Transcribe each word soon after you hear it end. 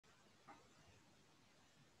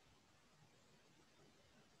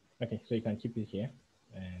Okay, so you can keep it here,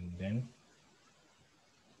 and then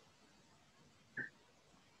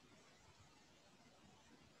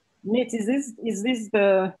Nate, is this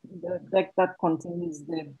the deck that contains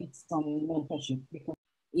the bits on mentorship? Because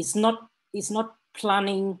it's not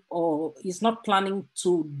planning, or it's not planning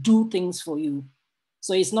to do things for you.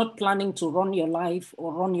 So it's not planning to run your life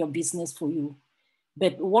or run your business for you.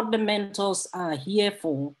 But what the mentors are here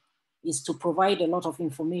for is to provide a lot of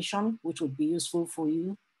information which would be useful for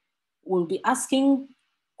you. We'll be asking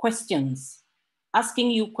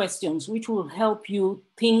you questions which will help you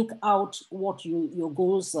think out what your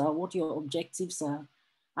goals are, what your objectives are.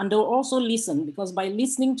 And they'll also listen, because by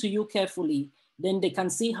listening to you carefully, then they can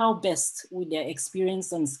see how best with their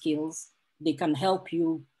experience and skills, they can help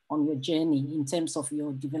you on your journey in terms of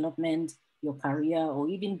your development, your career, or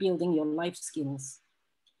even building your life skills.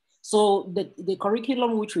 So the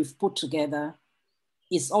curriculum which we've put together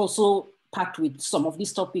is also packed with some of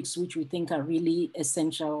these topics which we think are really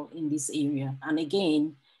essential in this area. And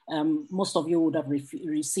again, most of you would have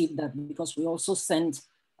received that, because we also sent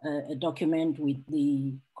a document with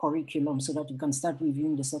the curriculum so that you can start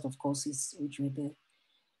reviewing the set of courses which were there.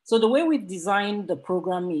 So the way we've designed the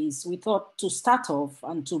program is, we thought to start off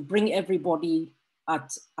and to bring everybody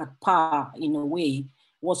at par in a way,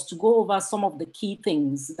 was to go over some of the key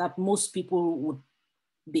things that most people would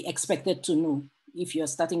be expected to know. If you're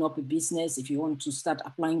starting up a business, if you want to start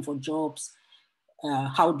applying for jobs,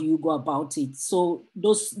 how do you go about it? So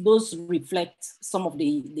those reflect some of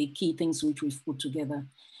the key things which we've put together.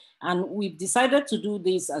 And we've decided to do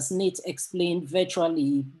this, as Nate explained,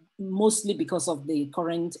 virtually, mostly because of the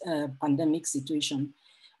current pandemic situation.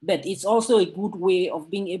 But it's also a good way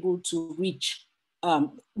of being able to reach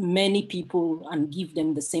many people and give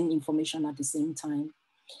them the same information at the same time.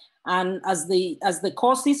 And as the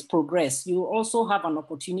courses progress, you also have an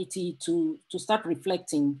opportunity to start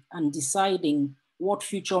reflecting and deciding what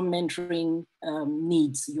future mentoring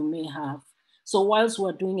needs you may have. So whilst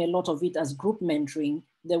we're doing a lot of it as group mentoring,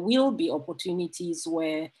 there will be opportunities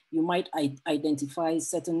where you might identify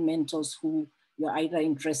certain mentors who you're either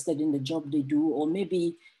interested in the job they do, or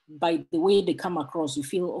maybe by the way they come across, you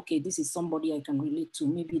feel, okay, this is somebody I can relate to.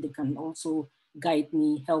 Maybe they can also guide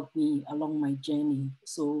me, help me along my journey.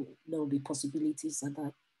 So there will be possibilities of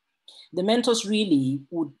that. The mentors really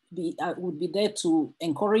would be there to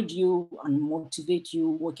encourage you and motivate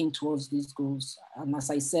you working towards these goals. And as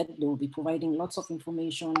I said, they will be providing lots of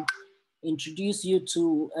information, introduce you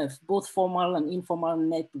to both formal and informal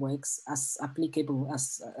networks as applicable,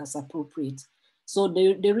 as appropriate. So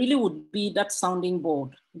they really would be that sounding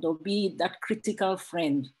board. They'll be that critical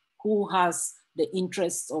friend who has the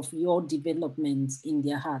interests of your development in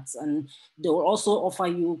their hearts. And they will also offer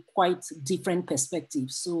you quite different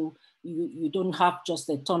perspectives. So you don't have just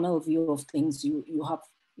a tunnel view of things. You have,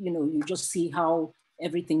 you just see how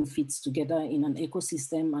everything fits together in an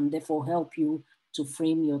ecosystem, and therefore help you to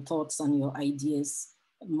frame your thoughts and your ideas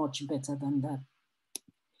much better than that.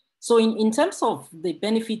 So in terms of the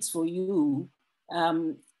benefits for you,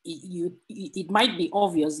 it might be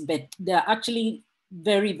obvious, but there are actually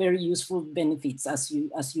very, very useful benefits as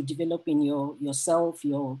you develop in yourself,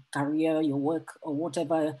 your career, your work, or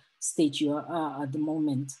whatever stage you are at the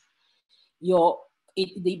moment.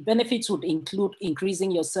 The benefits would include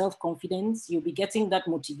increasing your self-confidence. You'll be getting that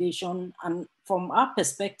motivation. And from our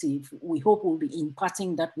perspective, we hope we'll be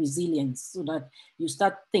imparting that resilience, so that you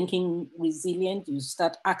start thinking resilient, you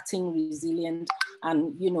start acting resilient,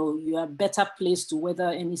 and you are better placed to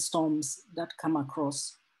weather any storms that come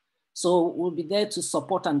across. So we'll be there to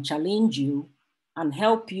support and challenge you and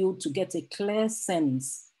help you to get a clear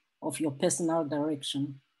sense of your personal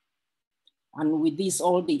direction. And with this,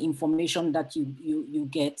 all the information that you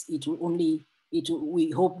get,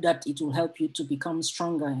 we hope that it will help you to become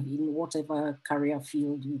stronger in whatever career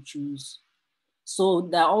field you choose. So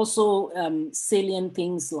there are also salient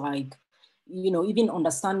things like, even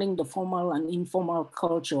understanding the formal and informal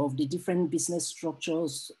culture of the different business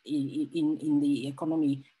structures in the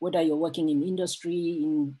economy, whether you're working in industry,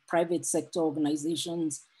 in private sector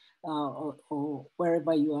organizations, or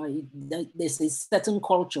wherever you are. There's a certain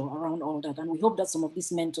culture around all that. And we hope that some of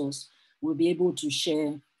these mentors will be able to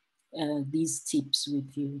share these tips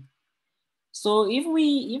with you. So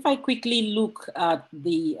if I quickly look at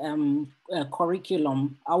the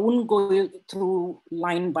curriculum, I won't go through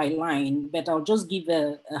line by line, but I'll just give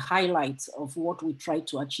a highlight of what we try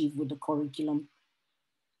to achieve with the curriculum.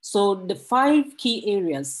 So the 5 key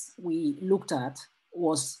areas we looked at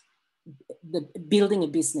was the building a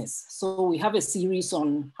business. So we have a series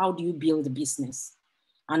on how do you build a business.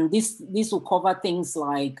 And this will cover things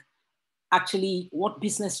like actually, what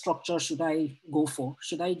business structure should I go for?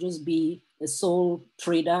 Should I just be a sole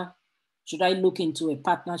trader? Should I look into a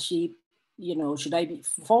partnership? You know, should I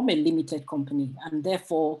form a limited company? And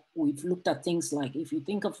therefore, we've looked at things like, if you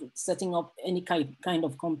think of setting up any kind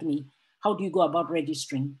of company, how do you go about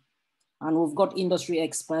registering? And we've got industry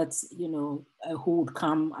experts, you know, who would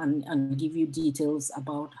come and give you details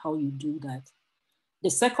about how you do that. The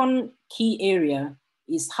second key area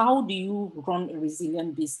is, how do you run a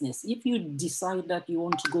resilient business? If you decide that you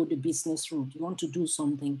want to go the business route, you want to do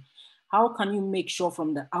something, how can you make sure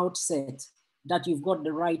from the outset that you've got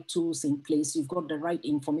the right tools in place, you've got the right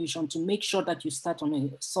information to make sure that you start on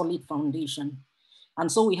a solid foundation?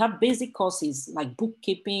 And so we have basic courses like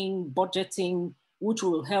bookkeeping, budgeting, which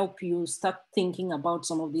will help you start thinking about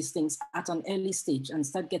some of these things at an early stage and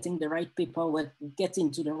start getting the right paperwork, get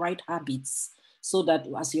into the right habits, so that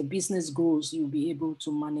as your business grows, you'll be able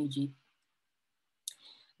to manage it.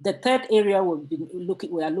 The third area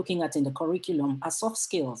we are looking at in the curriculum are soft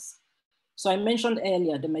skills. So I mentioned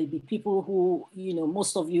earlier, there may be people who, you know,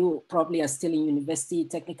 most of you probably are still in university,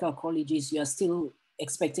 technical colleges, you are still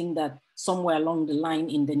expecting that somewhere along the line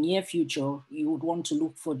in the near future, you would want to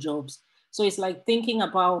look for jobs. So it's like thinking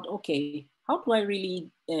about, okay, how do I really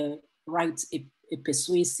write a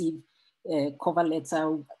persuasive cover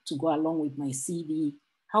letter to go along with my CV?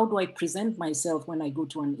 How do I present myself when I go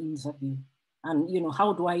to an interview? And, you know,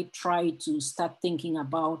 how do I try to start thinking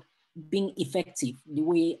about being effective, the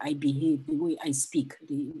way I behave, the way I speak,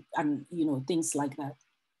 and, you know, things like that.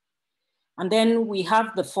 And then we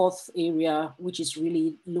have the fourth area, which is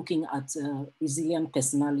really looking at resilient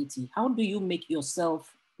personality. How do you make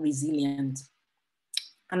yourself resilient?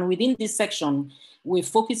 And within this section, we're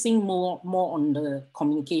focusing more on the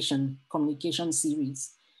communication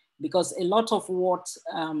series, because a lot of what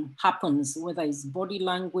happens, whether it's body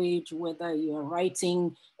language, whether you're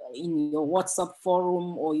writing in your WhatsApp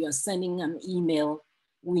forum or you're sending an email,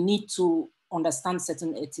 we need to understand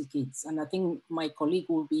certain etiquettes. And I think my colleague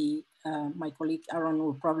Aaron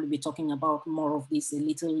will probably be talking about more of this a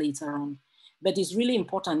little later on. But it's really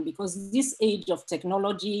important, because this age of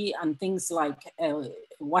technology and things like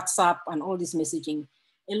WhatsApp and all this messaging,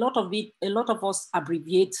 a lot of us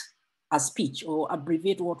abbreviate a speech or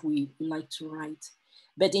abbreviate what we like to write.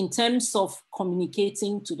 But in terms of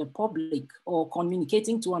communicating to the public or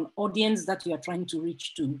communicating to an audience that you are trying to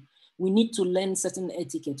reach to, we need to learn certain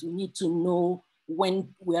etiquette. We need to know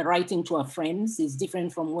when we're writing to our friends. It's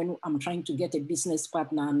different from when I'm trying to get a business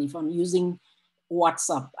partner. And if I'm using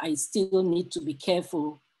WhatsApp, I still need to be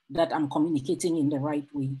careful that I'm communicating in the right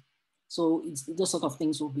way. So it's those sort of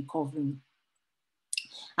things we'll be covering.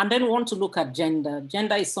 And then we want to look at gender.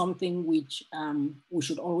 Gender is something which we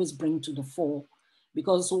should always bring to the fore,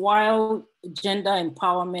 because while gender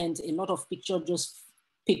empowerment, a lot of just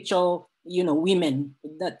picture, you know, women,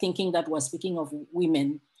 that thinking that we're speaking of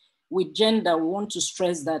women. With gender, we want to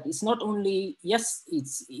stress that it's not only, yes,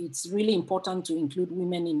 it's really important to include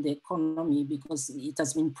women in the economy, because it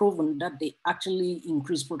has been proven that they actually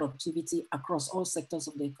increase productivity across all sectors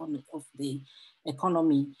of the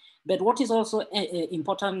economy. But what is also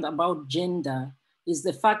important about gender is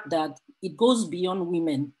the fact that it goes beyond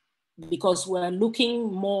women, because we're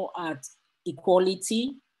looking more at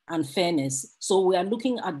equality and fairness. So we are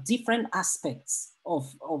looking at different aspects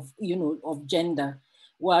of gender.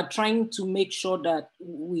 We're trying to make sure that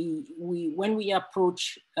when we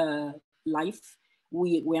approach life,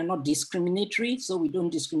 we are not discriminatory. So we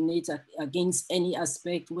don't discriminate against any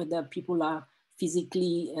aspect, whether people are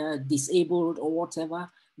physically disabled or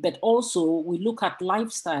whatever. But also we look at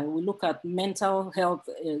lifestyle, we look at mental health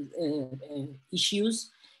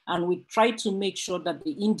issues, and we try to make sure that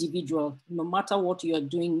the individual, no matter what you're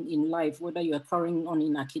doing in life, whether you're carrying on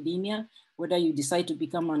in academia, whether you decide to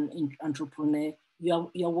become an entrepreneur,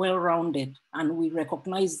 you're well-rounded, and we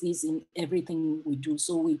recognize this in everything we do.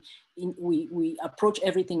 So we approach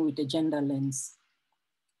everything with a gender lens.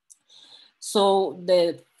 So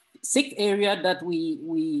the sixth area that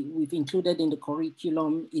we've included in the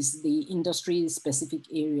curriculum is the industry-specific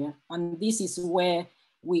area. And this is where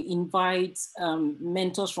we invite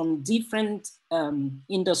mentors from different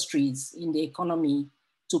industries in the economy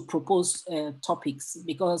to propose topics,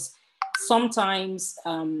 because sometimes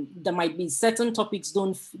there might be certain topics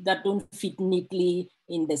that don't fit neatly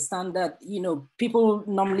in the standard. You know, people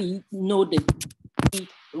normally know the key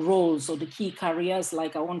roles or the key careers,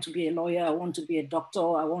 like I want to be a lawyer, I want to be a doctor,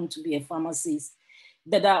 I want to be a pharmacist.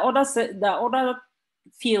 But there are other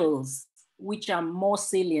fields which are more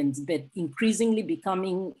salient, but increasingly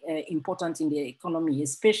becoming important in the economy,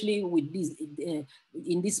 especially with this,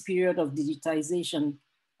 in this period of digitization.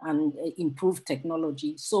 and improve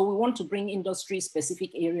technology. So we want to bring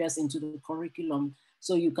industry-specific areas into the curriculum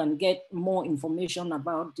so you can get more information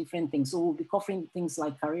about different things. So we'll be covering things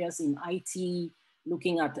like careers in IT,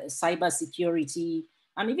 looking at cybersecurity,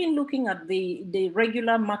 and even looking at the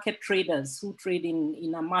regular market traders who trade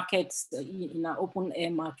in our markets, in our open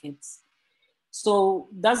air markets. So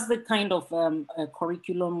that's the kind of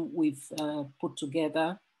curriculum we've put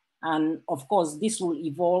together. And of course, this will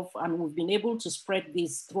evolve, and we've been able to spread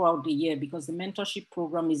this throughout the year because the mentorship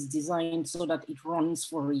program is designed so that it runs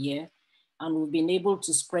for a year. And we've been able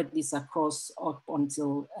to spread this across up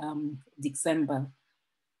until December.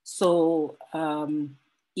 So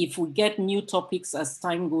if we get new topics as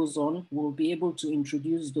time goes on, we'll be able to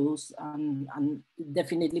introduce those, and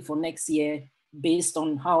definitely for next year, based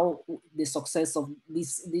on how the success of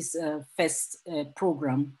this first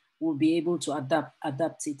program, we'll be able to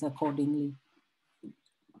adapt it accordingly.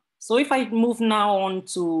 So if I move now on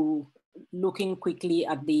to looking quickly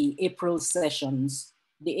at the April sessions,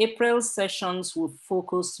 the April sessions will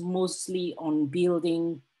focus mostly on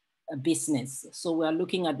building a business. So we're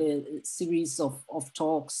looking at a series of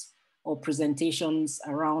talks or presentations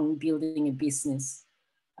around building a business.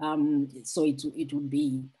 So it would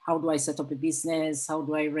be, how do I set up a business? How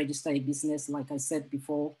do I register a business? Like I said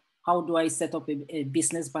before, how do I set up a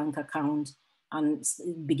business bank account? And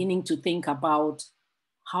beginning to think about,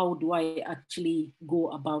 how do I actually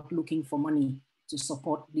go about looking for money to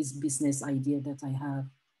support this business idea that I have?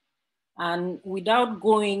 And without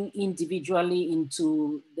going individually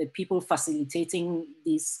into the people facilitating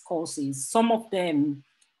these courses, some of them,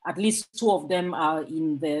 at least two of them, are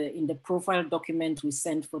in the profile document we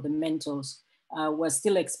sent for the mentors. We're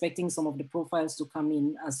still expecting some of the profiles to come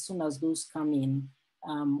in. As soon as those come in,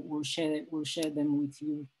 we'll share them with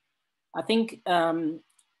you. I think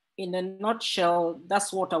in a nutshell,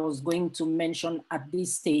 that's what I was going to mention at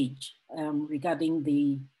this stage regarding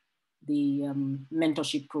the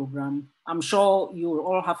mentorship program. I'm sure you will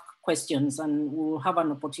all have questions, and we'll have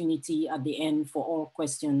an opportunity at the end for all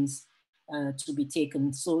questions to be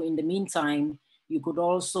taken. So in the meantime, you could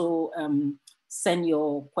also send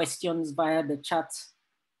your questions via the chat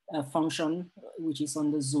function, which is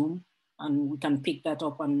on the Zoom, and we can pick that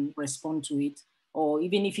up and respond to it. Or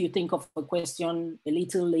even if you think of a question a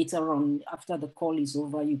little later on after the call is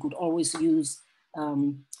over, you could always use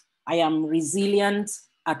I am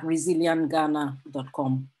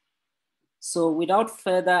resilient@resilientghana.com. So without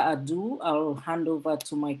further ado, I'll hand over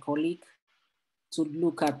to my colleague to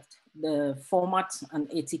look at the format and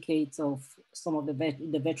etiquette of some of the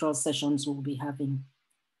virtual sessions we'll be having.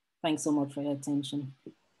 Thanks so much for your attention.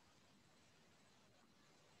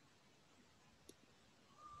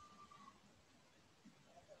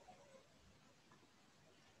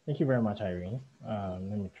 Thank you very much, Irene. Let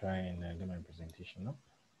me try and get my presentation up.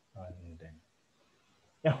 And then,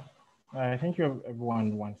 thank you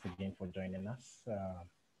everyone once again for joining us.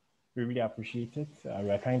 We really appreciate it.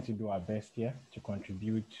 We are trying to do our best here to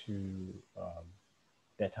contribute to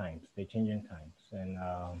the times, the changing times. And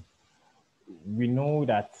we know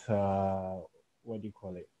that, what do you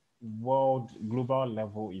call it? Global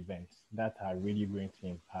level events that are really going to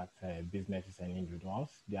impact businesses and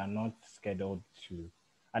individuals. They are not scheduled to,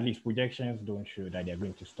 at least projections don't show that they're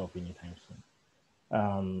going to stop anytime soon.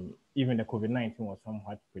 Even the COVID-19 was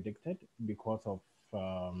somewhat predicted because of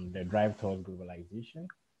the drive towards globalization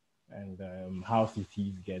and how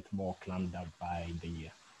cities get more clamped up by the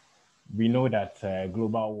year. We know that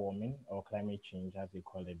global warming, or climate change as they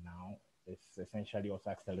call it now, is essentially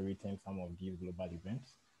also accelerating some of these global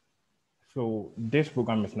events. So this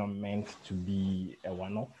program is not meant to be a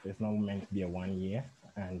one-off. It's not meant to be a 1 year,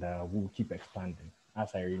 and we'll keep expanding.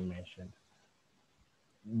 As I already mentioned,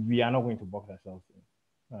 we are not going to box ourselves in.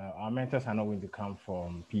 Our mentors are not going to come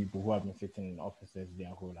from people who have been sitting in offices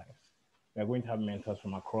their whole lives. We are going to have mentors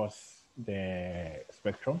from across the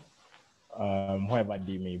spectrum, whoever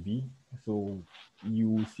they may be. So you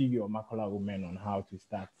will see your macular women on how to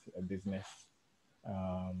start a business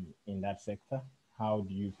in that sector. How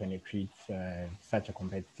do you penetrate such a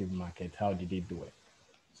competitive market? How did they do it?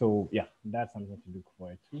 So yeah, that's something to look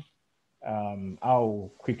forward to. I'll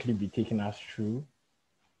quickly be taking us through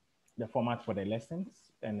the format for the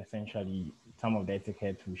lessons and essentially some of the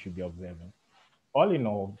etiquette we should be observing. All in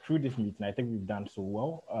all, through this meeting, I think we've done so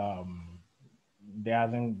well. There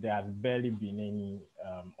has barely been any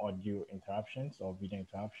audio interruptions or video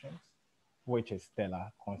interruptions, which is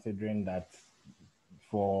stellar, considering that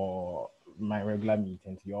for my regular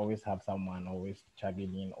meetings, you always have someone always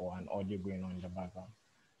chugging in or an audio going on in the background.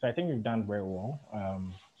 So I think we've done very well.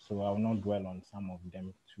 So I will not dwell on some of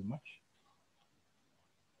them too much.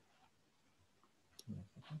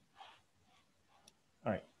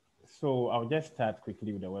 All right. So I'll just start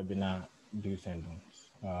quickly with the webinar do's and don'ts.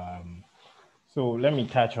 So let me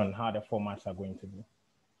touch on how the formats are going to be.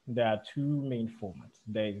 There are two main formats.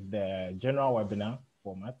 There is the general webinar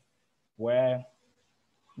format, where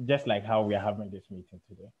just like how we are having this meeting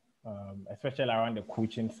today, especially around the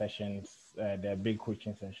coaching sessions, the big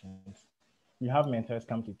coaching sessions, we have mentors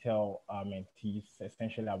come to tell our mentees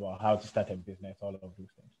essentially about how to start a business, all of those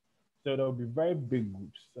things. So there will be very big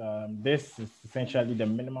groups. This is essentially the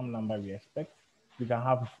minimum number we expect. We can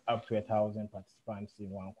have up to 1,000 participants in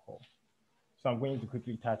one call. So I'm going to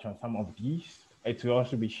quickly touch on some of these. It will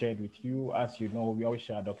also be shared with you. As you know, we always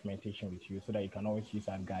share documentation with you so that you can always use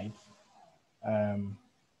our guides.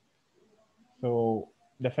 So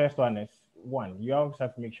the first one is, one, you always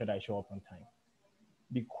have to make sure that you show up on time.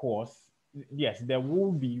 Because yes, there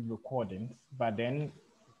will be recordings, but then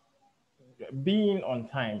being on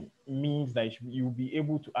time means that you'll be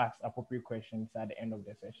able to ask appropriate questions at the end of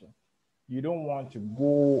the session. You don't want to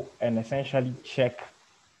go and essentially check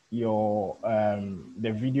your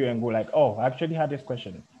the video and go like, oh, I actually had this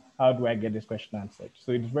question. How do I get this question answered?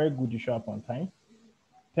 So it's very good you show up on time.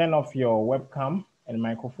 Turn off your webcam and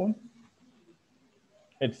microphone.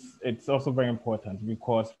 It's also very important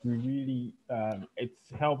because we really it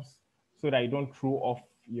helps so that you don't throw off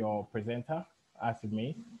your presenter as it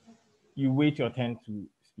may. You wait your turn to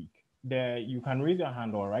speak. There you can raise your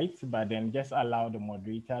hand, all right, but then just allow the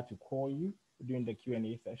moderator to call you during the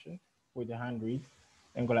Q&A session with the hand raised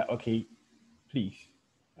and go like, okay, please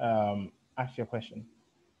ask your question.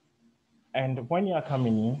 And when you are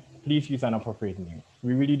coming in, please use an appropriate name.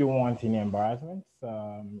 We really don't want any embarrassments.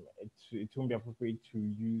 It won't be appropriate to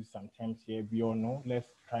use some terms here. We all know. Let's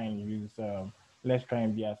try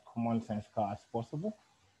and be as common sensical as possible.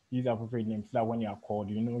 Use appropriate names so that when you are called,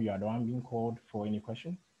 you know you are the one being called for any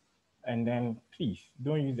question. And then please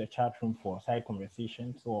don't use the chat room for side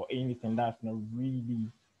conversations or anything that's not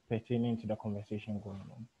really pertaining to the conversation going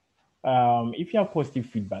on. If you have positive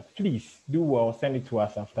feedback, please do well, send it to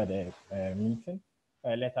us after the meeting.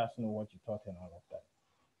 Let us know what you thought and all of that.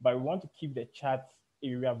 But we want to keep the chat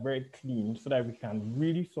area very clean so that we can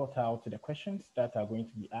really sort out the questions that are going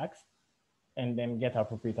to be asked and then get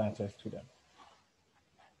appropriate answers to them.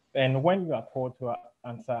 And when you are called to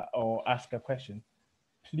answer or ask a question,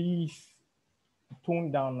 please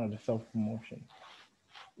tone down on the self-promotion.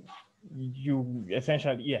 You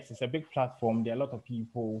essentially, yes, it's a big platform. There are a lot of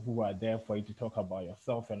people who are there for you to talk about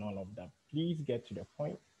yourself and all of that. Please get to the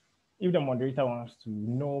point. If the moderator wants to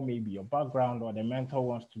know maybe your background or the mentor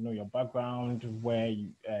wants to know your background, where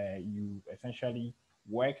you essentially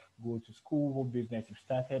work, go to school, what business you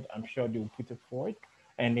started, I'm sure they'll put it forward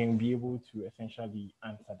and then be able to essentially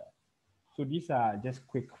answer that. So these are just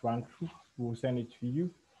quick run through. We'll send it to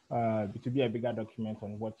you to be a bigger document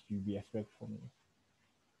on what you be expect from you.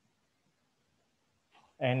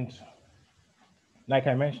 And like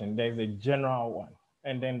I mentioned, there's a general one,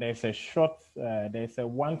 and then there's a short, there's a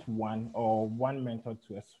one-to-one or one mentor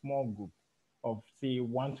to a small group of say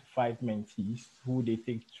 1 to 5 mentees who they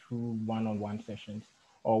take through one-on-one sessions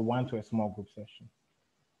or one to a small group session.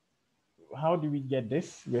 How do we get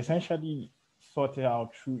this? We essentially sort it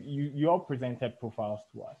out through, you all presented profiles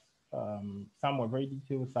to us. Some were very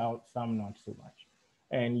detailed, some not so much.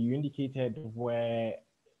 And you indicated where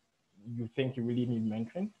you think you really need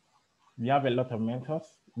mentoring. We have a lot of mentors.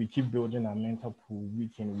 We keep building our mentor pool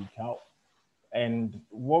week in, week out. And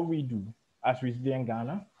what we do as Resident in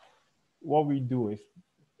Ghana, what we do is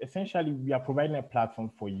essentially we are providing a platform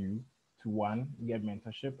for you to, one, get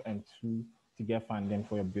mentorship, and two, to get funding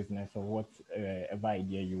for your business or whatever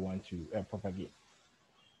idea you want to propagate.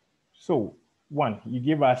 So one, you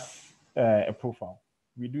give us a profile.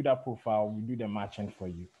 We do that profile, we do the matching for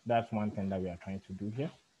you. That's one thing that we are trying to do here.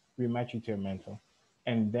 We match you to a mentor.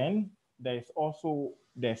 And then there's also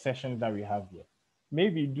the sessions that we have here.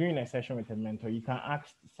 Maybe during a session with a mentor, you can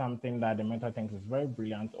ask something that the mentor thinks is very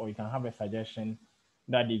brilliant, or you can have a suggestion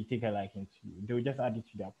that they take a liking to you. They'll just add it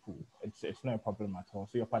to their pool. It's not a problem at all.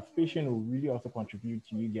 So your participation will really also contribute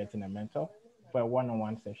to you getting a mentor for a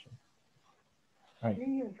one-on-one session. Right.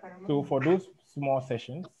 So for those small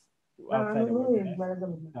sessions outside the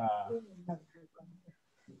webinar,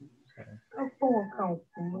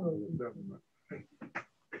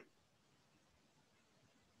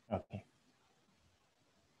 okay.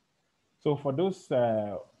 So for those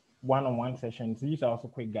one-on-one sessions, these are also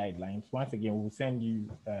quick guidelines. Once again, we'll send you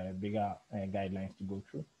bigger guidelines to go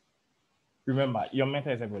through. Remember, your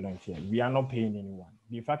mentor is a volunteer. We are not paying anyone.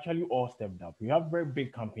 We've actually all stepped up. We have very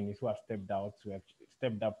big companies who have stepped up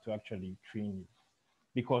to actually train you,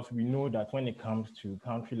 because we know that when it comes to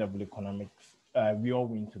country level economics, we all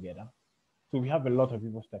win together. So we have a lot of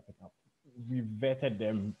people stepping up. We vetted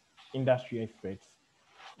them, industry experts.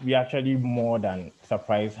 We actually more than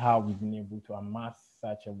surprised how we've been able to amass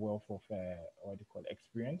such a wealth of what they call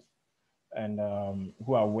experience, and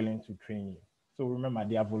who are willing to train you. So remember,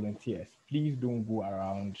 they are volunteers. Please don't go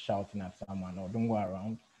around shouting at someone, or don't go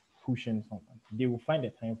around pushing someone. They will find a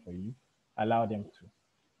time for you. Allow them to.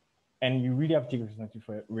 And you really have to take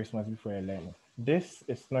responsibility for your learning. This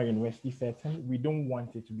is not university setting. We don't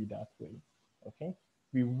want it to be that way. Okay?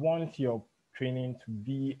 We want your training to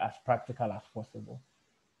be as practical as possible.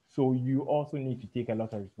 So you also need to take a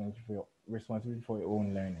lot of responsibility for your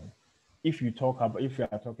own learning. If you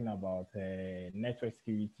are talking about network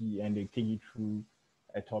security and they take you through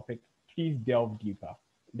a topic, please delve deeper.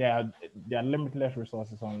 There are limitless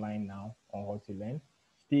resources online now on how to learn.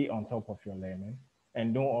 Stay on top of your learning,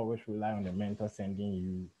 and don't always rely on the mentor sending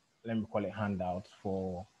you, let me call it, handouts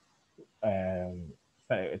for um,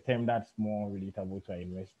 a term that's more relatable to a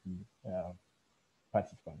university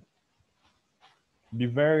participant. Be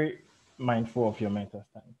very mindful of your mentor's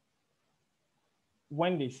time.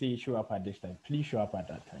 When they say show up at this time, please show up at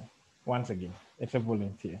that time. Once again, it's a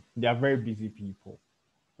volunteer. They are very busy people.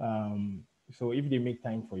 So if they make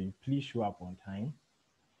time for you, please show up on time.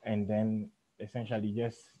 And then essentially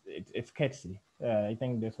just, it's courtesy. I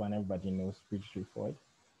think this one everybody knows, pretty straightforward.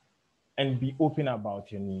 And be open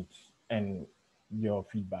about your needs and your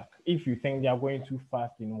feedback. If you think they are going too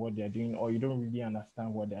fast in what they're doing, or you don't really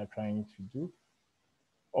understand what they're trying to do,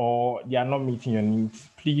 or they are not meeting your needs,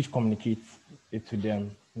 please communicate it to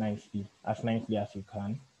them nicely as you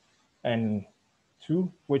can. And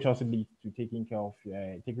two, which also leads to taking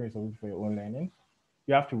responsibility for your own learning,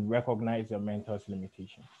 you have to recognize your mentor's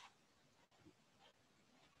limitations.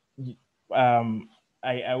 Um,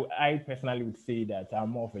 I personally would say that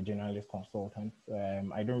I'm more of a generalist consultant.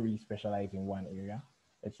 I don't really specialize in one area.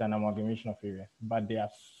 It's an amalgamation of areas, but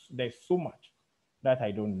there's so much that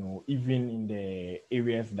I don't know, even in the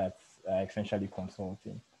areas that's essentially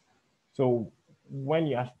consulting. So when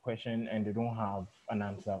you ask a question and they don't have an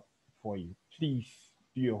answer for you, please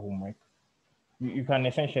do your homework. You can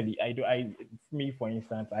essentially, me for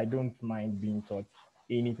instance, I don't mind being taught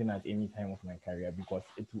anything at any time of my career, because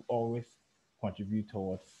it will always contribute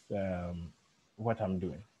towards what I'm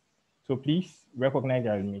doing. So please recognize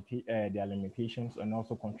their limitations and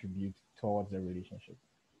also contribute towards the relationship,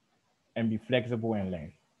 and be flexible and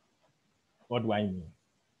learn. What do I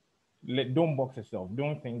mean? Don't box yourself.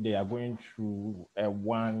 Don't think they are going through a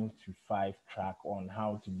 1 to 5 track on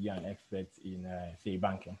how to be an expert in, say,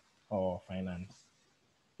 banking or finance.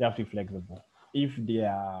 You have to be flexible. If they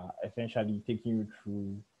are essentially taking you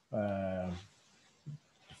through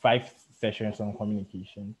 5 sessions on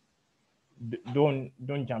communication, don't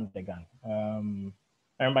jump the gun.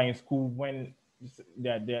 I remember in school when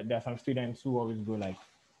there are some students who always go like,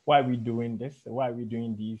 why are we doing this? Why are we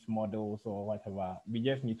doing these models or whatever? We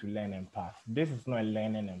just need to learn and pass. This is not a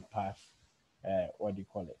learning and pass, what do you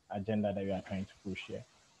call it, agenda that we are trying to push here.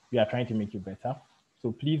 We are trying to make you better.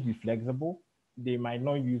 So please be flexible. They might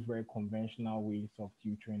not use very conventional ways of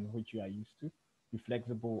tutoring, which you are used to. Be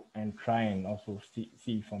flexible and try and also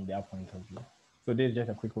see from their point of view. So this is just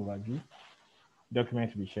a quick overview.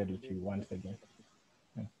 Documents will be shared with you once again.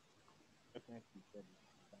 Yeah.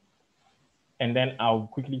 And then I'll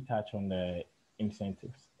quickly touch on the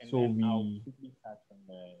incentives.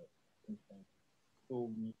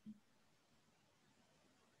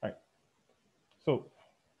 Right. So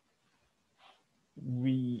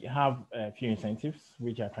we have a few incentives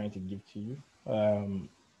which are trying to give to you.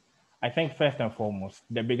 I think first and foremost,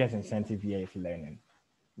 the biggest incentive here is learning.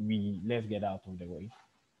 Let's get out of the way.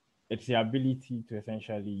 It's the ability to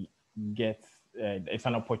essentially get, it's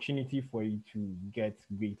an opportunity for you to get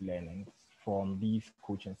great learnings from these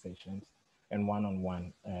coaching sessions and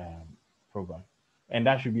one-on-one program. And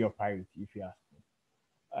that should be your priority, if you ask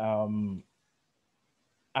me.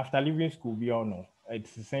 After leaving school, we all know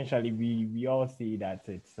it's essentially, we all see that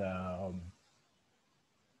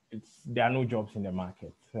there are no jobs in the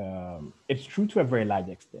market. It's true to a very large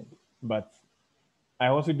extent, but I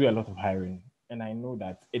also do a lot of hiring, and I know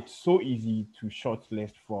that it's so easy to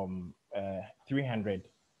shortlist from 300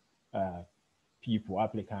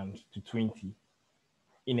 applicants to 20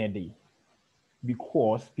 in a day,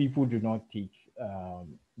 because people do not take,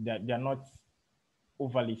 they're not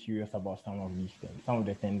overly serious about some of these things, some of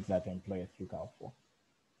the things that employers look out for.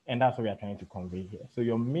 And that's what we are trying to convey here. So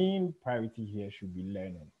your main priority here should be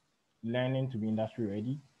learning to be industry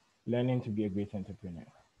ready, learning to be a great entrepreneur.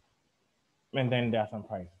 And then there are some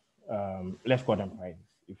prizes. Let's call them prizes,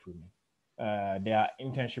 if we may. There are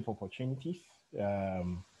internship opportunities.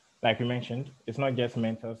 Like we mentioned, it's not just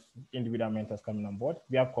mentors, individual mentors coming on board.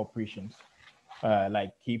 We have corporations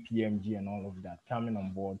like KPMG and all of that coming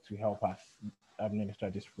on board to help us administer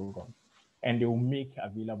this program. And they will make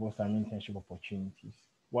available some internship opportunities.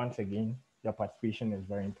 Once again, your participation is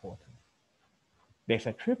very important. There's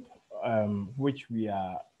a trip which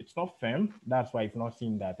it's not firm. That's why it's not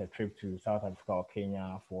seen that a trip to South Africa or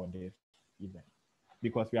Kenya for this event.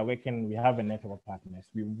 Because we have a network of partners.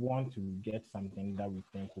 We want to get something that we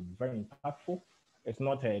think will be very impactful. It's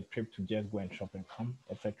not a trip to just go and shop and come.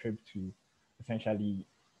 It's a trip to essentially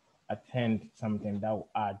attend something that will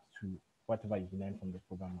add to whatever you've learned from the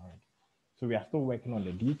program already. So we are still working on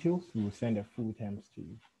the details. We will send the full terms to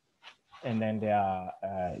you. And then there are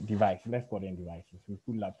devices, let's call them devices. We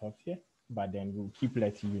put laptops here, but then we'll keep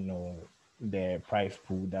letting you know the price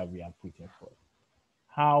pool that we are putting for it.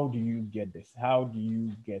 How do you get this? How do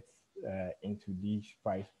you get into these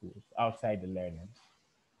price pools outside the learners?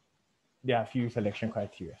 There are a few selection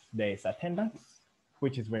criteria. There is attendance,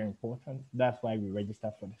 which is very important. That's why we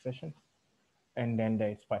register for the session. And then there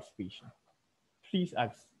is participation. Please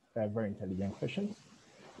ask very intelligent questions.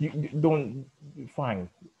 You don't, fine,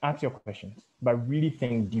 ask your questions, but really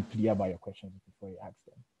think deeply about your questions before you ask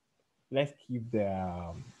them. Let's keep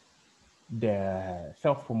the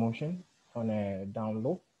self-promotion on a down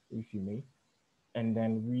low, if you may, and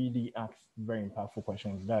then really ask very impactful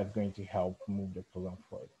questions that is going to help move the program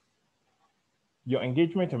forward. Your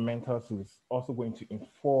engagement with mentors is also going to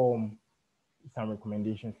inform some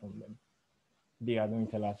recommendations from them. They are going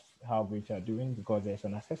to tell us how great you are doing because there's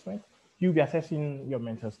an assessment. You'll be assessing your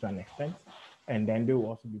mentors to an extent, and then they will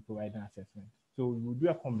also be providing assessment. So we'll do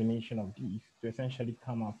a combination of these to essentially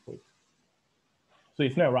come up with. So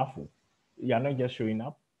it's not a raffle. You are not just showing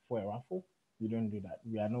up for a raffle. We don't do that.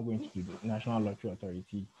 We are not going to do the National Lottery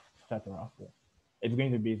Authority start a raffle. It's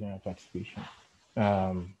going to be based on your participation,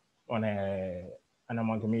 on an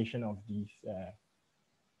amalgamation of these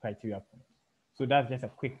criteria points. So that's just a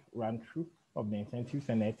quick run through of the incentives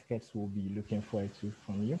and the etiquettes we'll be looking forward to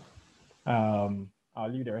from you. I'll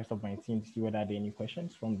leave the rest of my team to see whether there are any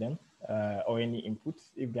questions from them or any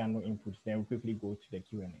inputs. If there are no inputs, then we'll quickly go to the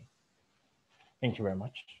Q&A. Thank you very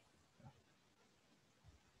much.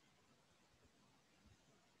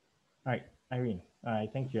 All right, Irene, I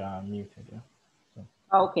think you are muted. Yeah. So.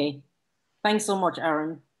 Okay, thanks so much,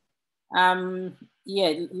 Aaron.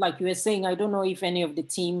 Yeah, like you were saying, I don't know if any of the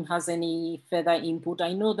team has any further input.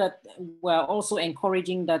 I know that we're also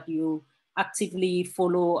encouraging that you actively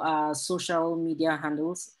follow our social media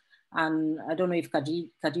handles. And I don't know if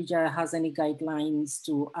Khadija has any guidelines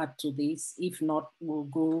to add to this. If not, we'll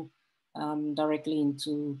go directly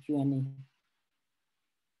into Q&A.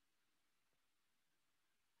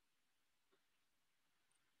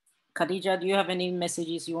 Khadija, do you have any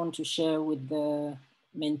messages you want to share with the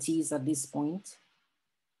mentees at this point?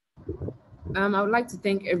 I would like to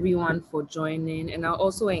thank everyone for joining, and I'll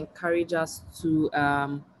also encourage us to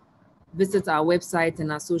visit our website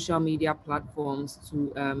and our social media platforms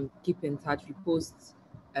to keep in touch. We post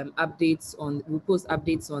updates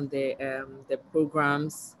on the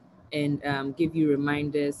programs and give you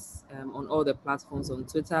reminders on all the platforms on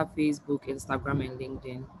Twitter, Facebook, Instagram, and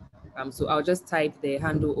LinkedIn. So I'll just type the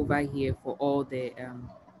handle over here for all the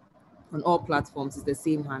on all platforms. It's the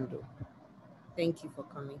same handle. Thank you for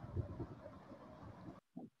coming.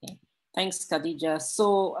 Okay. Thanks, Khadija.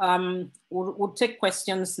 So we'll take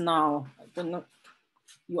questions now. I don't know.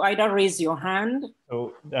 You either raise your hand.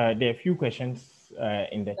 So there are a few questions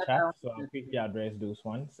in the chat, so I'll quickly address those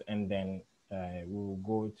ones, and then we'll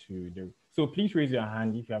go to the. So please raise your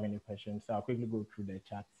hand if you have any questions. So I'll quickly go through the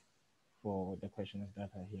chat for the questions that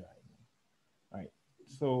are here right now. All right.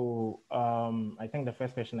 So I think the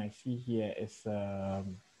first question I see here is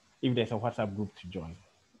if there's a WhatsApp group to join.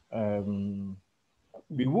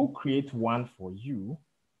 We will create one for you,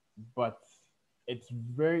 but it's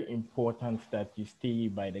very important that you stay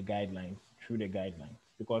by the guidelines, through the guidelines,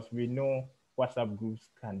 because we know WhatsApp groups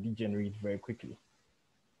can degenerate very quickly.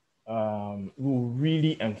 We'll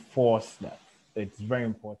really enforce that. It's very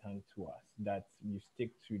important to us that you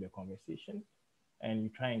stick to the conversation and you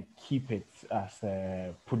try and keep it as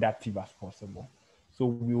productive as possible. So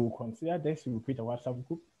we will consider this, we will create a WhatsApp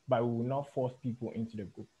group, but we will not force people into the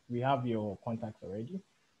group. We have your contacts already.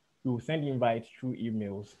 We will send invites through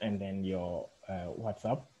emails and then your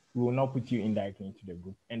WhatsApp. We will not put you indirectly into the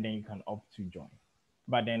group, and then you can opt to join.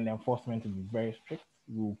 But then the enforcement will be very strict.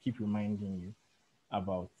 We will keep reminding you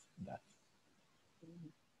about that.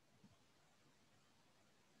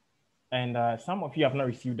 And some of you have not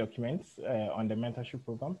received documents on the mentorship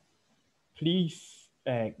program. Please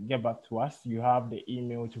get back to us. You have the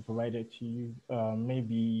email to provide it to you.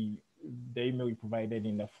 Maybe the email you provided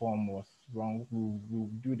in the form was wrong. We'll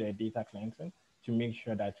do the data cleansing to make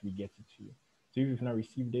sure that we get it to you. So if you've not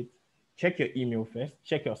received it, check your email first,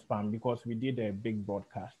 check your spam, because we did a big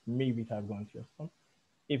broadcast. Maybe it has gone to your spam.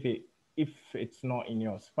 If it's not in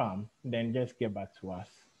your spam, then just get back to us.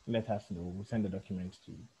 Let us know. We'll send the documents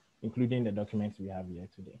to you, including the documents we have here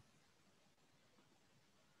today.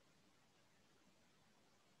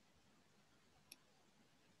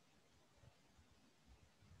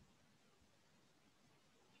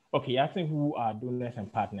 Okay, asking who our donors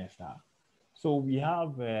and partners are. So we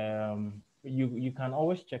have, you can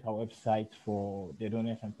always check our website for the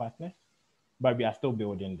donors and partners, but we are still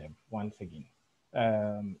building them once again.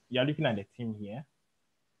 You're looking at the team here.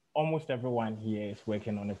 Almost everyone here is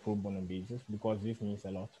working on a pro bono basis because this means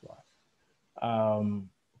a lot to us.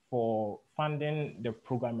 For funding the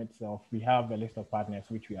program itself, we have a list of partners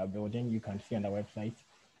which we are building. You can see on the website.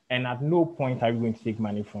 And at no point are we going to take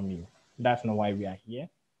money from you. That's not why we are here.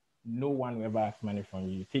 No one will ever ask money from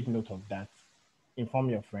you. Take note of that. Inform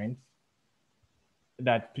your friends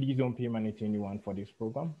that please don't pay money to anyone for this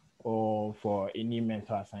program or for any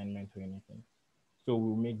mentor assignment or anything. So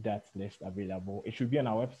we'll make that list available. It should be on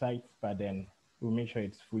our website, but then we'll make sure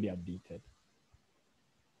it's fully updated.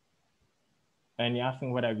 And you're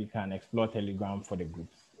asking whether we can explore Telegram for the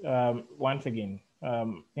groups. Once again,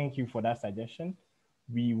 thank you for that suggestion.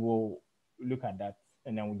 We will look at that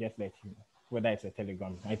and then we'll just let you know whether it's a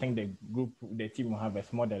Telegram. I think the team will have a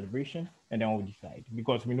small deliberation and then we'll decide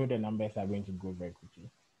because we know the numbers are going to grow very quickly.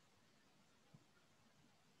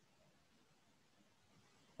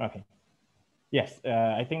 Okay. Yes,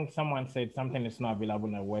 I think someone said something is not available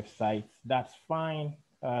on the website. That's fine.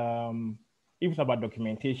 If it's about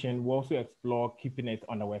documentation, we'll also explore keeping it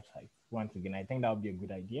on the website. Once again, I think that would be a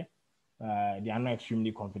good idea. They are not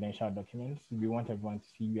extremely confidential documents. We want everyone to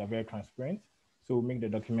see. We are very transparent. So we'll make the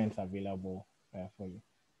documents available for you.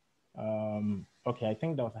 Okay, I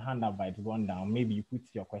think there was a hand up, but it's gone down. Maybe you put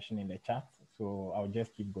your question in the chat. So I'll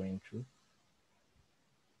just keep going through.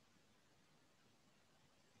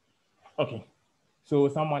 Okay, so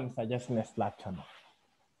someone is suggesting a Slack channel.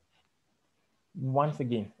 Once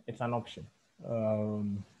again, it's an option.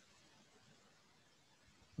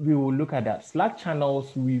 We will look at that. Slack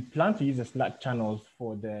channels, we plan to use the Slack channels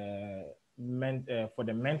for the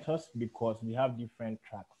mentors because we have different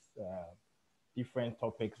tracks, different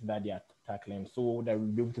topics that they are tackling, so that we'll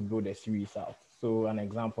be able to build a series out. So an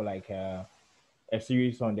example like a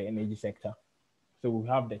series on the energy sector. So we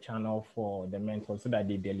have the channel for the mentors so that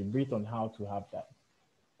they deliberate on how to have that.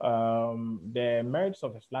 The merits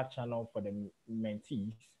of a Slack channel for the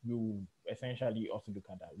mentees, we will essentially also look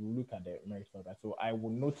at that. We'll look at the merits of that. So I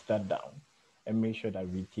will note that down and make sure that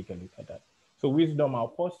we take a look at that. So Wisdom, I'll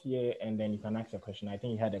pause here and then you can ask your question. I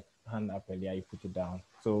think you had a hand up earlier, you put it down.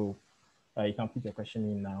 So you can put your question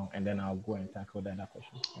in now and then I'll go and tackle the other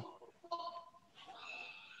question. Yeah.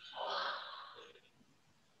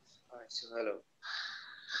 All right, so hello.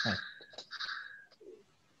 Hi.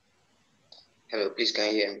 Hello, please can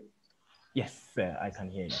you hear me? Yes, I can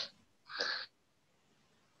hear you.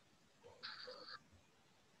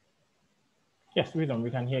 Yes, Wisdom, we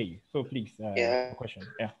can hear you. So please, yeah. question.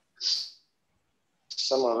 Yeah.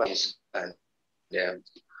 Some of us and yeah.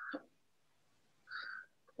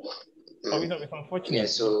 Oh, Wisdom, it's unfortunate. Yeah,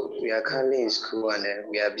 so we are currently in school and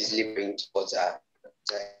we are busily bringing towards our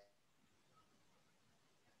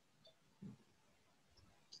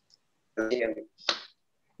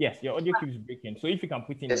Yes, your audio keeps breaking. So if you can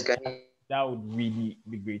put in the chat, that would really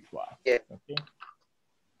be great for us. Yeah. Okay.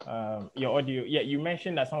 Your audio, yeah, you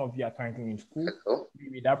mentioned that some of you are currently in school. Hello?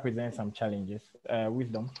 Maybe that presents some challenges.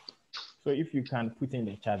 Wisdom. So if you can put in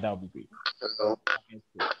the chat, that would be great. Hello?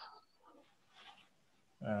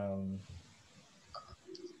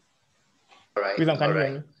 All right. Wisdom, can you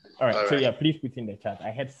hear me? All right. All So right. yeah, please put in the chat. I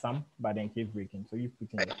had some, but then keep breaking. So you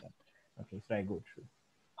put in the chat. Okay, so I go through.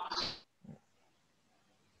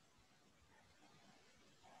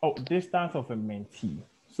 Oh, distance of a mentee.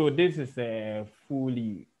 So this is a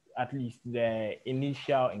fully, at least the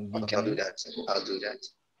initial engagement. Okay, I'll do that. I'll do that.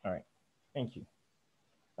 All right. Thank you.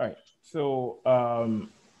 All right. So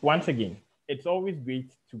once again, it's always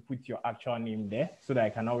great to put your actual name there so that I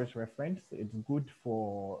can always reference. It's good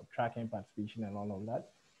for tracking participation and all of that.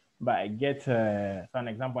 But I get, for an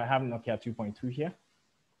example, I have Nokia 2.2 here.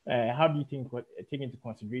 How do you take into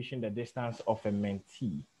consideration the distance of a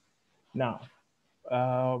mentee? Now,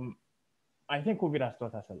 I think COVID has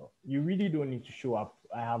taught us a lot. You really don't need to show up.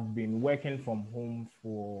 I have been working from home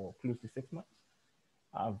for close to 6 months.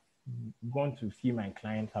 I've gone to see my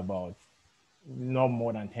clients about not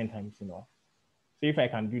more than 10 times enough. So if I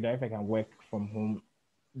can do that, if I can work from home,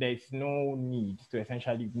 there's no need to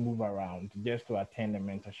essentially move around just to attend a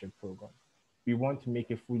mentorship program. We want to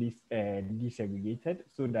make it fully desegregated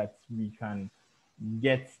so that we can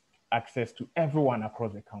get access to everyone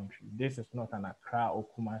across the country. This is not an Accra or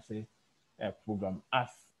Kumasi program, as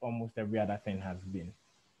almost every other thing has been.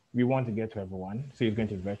 We want to get to everyone, so it's going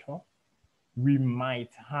to be virtual. We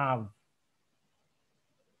might have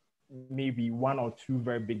maybe one or two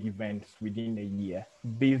very big events within a year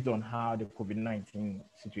based on how the COVID-19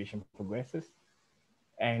 situation progresses.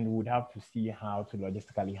 And we would have to see how to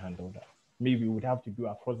logistically handle that. Maybe we would have to do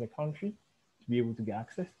across the country to be able to get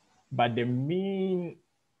access. But the main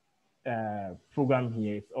program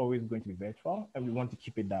here is always going to be virtual, and we want to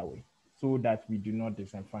keep it that way so that we do not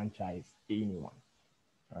disenfranchise anyone,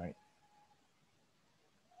 all right?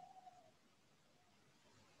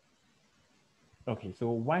 Okay, so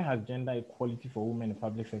why has gender equality for women in the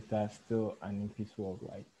public sector still an increase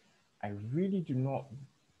worldwide? I really do not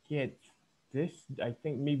get this. I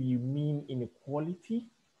think maybe you mean inequality.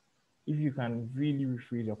 If you can really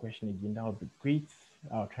rephrase your question again, that would be great.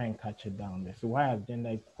 I'll try and catch it down there. So why has gender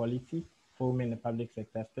equality for women in the public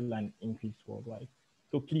sector still an increase worldwide?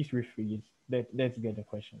 So please rephrase. Let's get the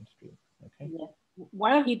question straight, okay? Yeah.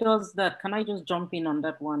 While he does that, can I just jump in on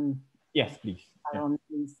that one? Yes, please. Aaron,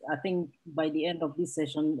 please. I think by the end of this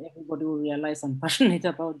session, everybody will realize I'm passionate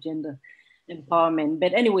about gender empowerment.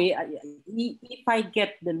 But anyway, if I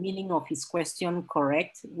get the meaning of his question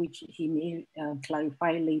correct, which he may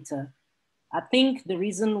clarify later, I think the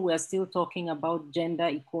reason we're still talking about gender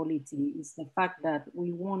equality is the fact that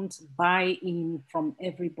we want buy-in from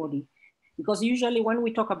everybody. Because usually when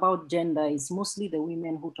we talk about gender, it's mostly the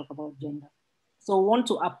women who talk about gender. So we want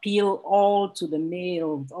to appeal all to the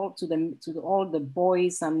males, all the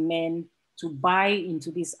boys and men to buy into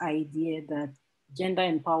this idea that gender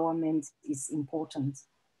empowerment is important.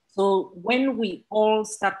 So when we all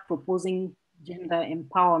start proposing gender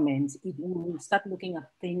empowerment, it will start looking at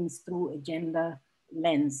things through a gender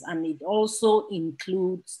lens. And it also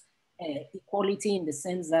includes equality in the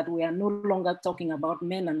sense that we are no longer talking about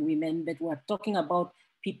men and women, but we're talking about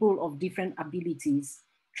people of different abilities,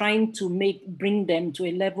 trying to bring them to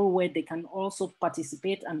a level where they can also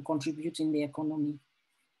participate and contribute in the economy.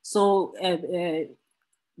 So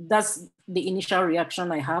that's the initial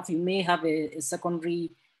reaction I have. You may have a secondary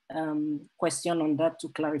question on that to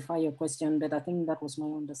clarify your question, but I think that was my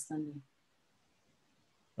understanding.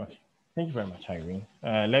 Okay, thank you very much, Irene.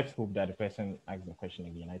 Let's hope that the person asks the question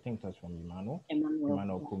again. I think that's from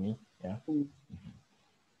Emmanuel Kumi. Yeah.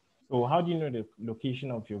 So how do you know the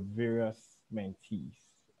location of your various mentees?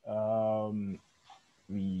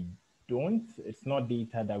 We don't. It's not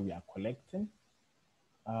data that we are collecting.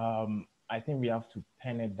 I think we have to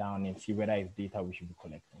pen it down and see whether it's data we should be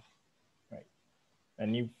collecting, right?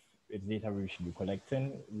 And if it's data we should be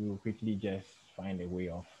collecting, we will quickly just find a way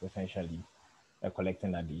of essentially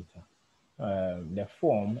collecting that data. The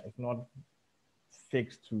form is not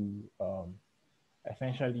fixed to,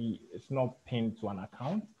 essentially, it's not pinned to an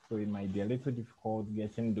account. So it might be a little difficult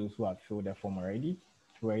getting those who have filled the form already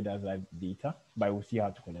to where it does that data, but we'll see how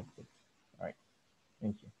to collect it. All right,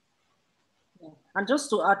 thank you. Yeah. And just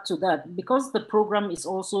to add to that, because the program is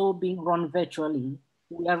also being run virtually,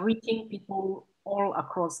 we are reaching people all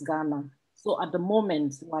across Ghana. So at the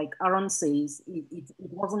moment, like Aaron says, it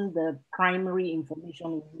wasn't the primary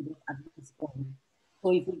information we needed at this point.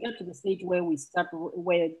 So if we get to the stage where we start,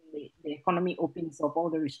 where the economy opens up, all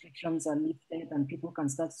the restrictions are lifted and people can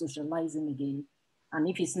start socializing again, and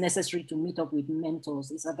if it's necessary to meet up with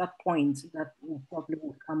mentors, it's at that point that we probably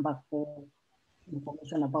will come back for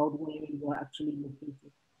information about where you are actually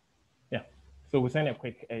located. Yeah, so we'll send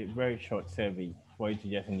a very short survey for you to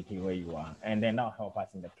just indicate where you are, and then that'll help us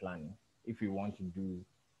in the planning if we want to do,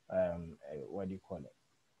 what do you call it,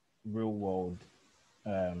 real world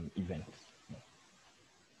events.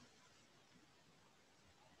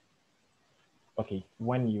 Okay,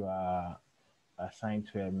 when you are assigned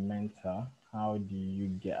to a mentor, how do you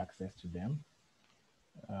get access to them?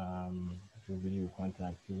 So video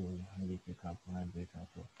contact you, pick up,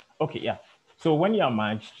 okay, yeah. So when you are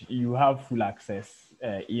matched, you have full access,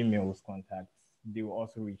 emails, contacts. They will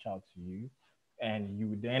also reach out to you, and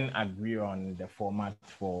you then agree on the format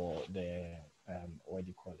for the what do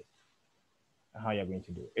you call it? How you're going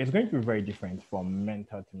to do it. It's going to be very different from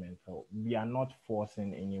mentor to mentor. We are not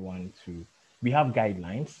forcing anyone to. We have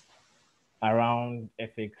guidelines around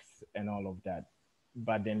ethics and all of that,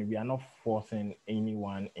 but then we are not forcing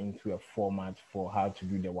anyone into a format for how to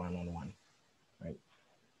do the one-on-one, right?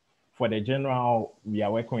 For the general, we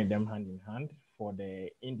are working with them hand in hand. for the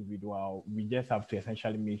individual, we just have to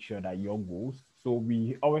essentially make sure that your goals, so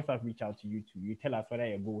we always have to reach out to you too. You tell us whether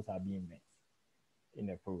your goals are being met in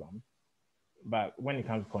the program. But when it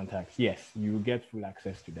comes to contacts, yes, you get full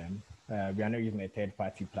access to them. We are not using a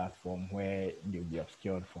third-party platform where they'll be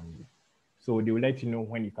obscured from you. So they will let you know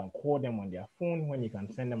when you can call them on their phone, when you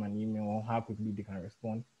can send them an email, or how quickly they can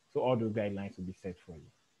respond. So all those guidelines will be set for you.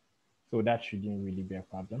 So that shouldn't really be a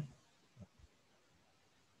problem.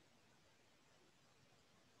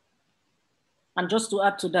 And just to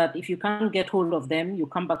add to that, if you can't get hold of them, you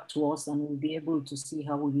come back to us and we'll be able to see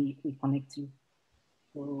how we connect you.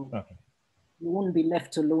 So okay. You won't be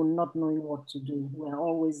left alone, not knowing what to do. We're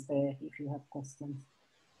always there if you have questions.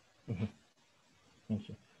 Mm-hmm. Thank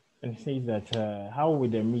you. And it says that how will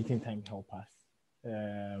the meeting time help us?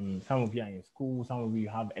 Some of you are in school, some of you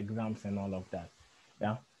have exams and all of that.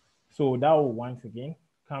 Yeah. So that will once again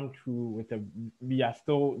come through with we are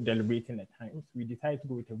still deliberating at times. We decided to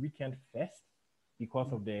go with a weekend first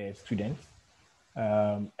because of the students.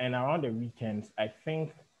 And around the weekends, I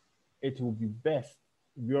think it will be best.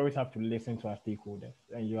 We always have to listen to our stakeholders,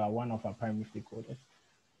 and you are one of our primary stakeholders.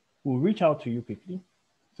 We'll reach out to you quickly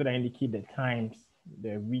so that indicate the times,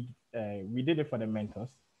 the week. We did it for the mentors,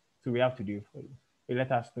 so we have to do it for you. You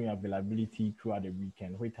let us know your availability throughout the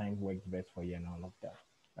weekend, what time works best for you and all of that,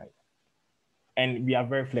 right? And we are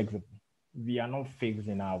very flexible. We are not fixed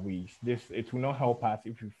in our ways. It will not help us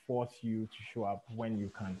if we force you to show up when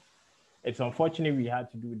you can't. It's unfortunate we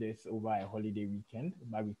had to do this over a holiday weekend,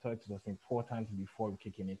 but we thought it was important before we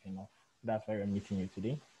kick anything off. That's why we're meeting you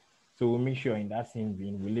today. So we'll make sure in that same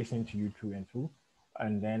vein, we listen to you through and through,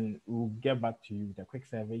 and then we'll get back to you with a quick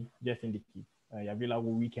survey, just indicate your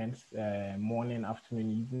available weekends, morning,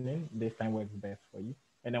 afternoon, evening, this time works best for you.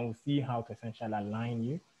 And then we'll see how to essentially align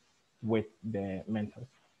you with the mentors.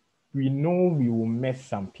 We know we will miss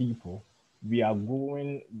some people. We are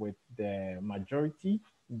going with the majority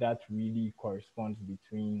that really corresponds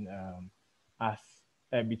between us,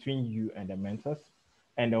 between you and the mentors.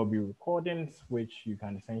 And there will be recordings which you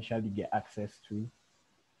can essentially get access to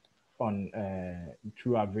on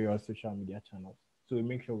through our various social media channels. So we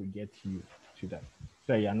make sure we get you to that,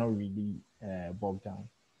 so you're not really bogged down.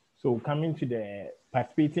 So coming to the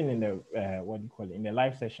participating in the what do you call it, in the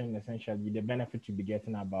live session, essentially the benefit you'll be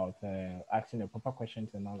getting about asking the proper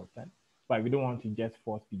questions and all of that. But we don't want to just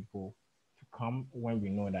force people to come when we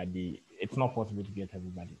know that it's not possible to get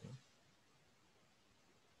everybody in.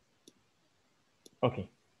 Okay.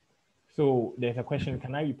 So there's a question: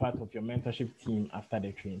 can I be part of your mentorship team after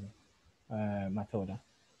the training? Matilda.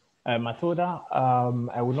 Matilda,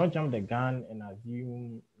 I will not jump the gun and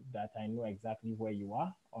assume that I know exactly where you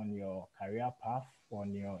are on your career path,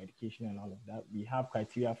 on your education and all of that. We have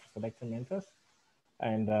criteria for selecting mentors,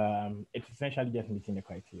 and it's essentially just meeting the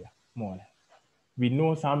criteria, more or less. We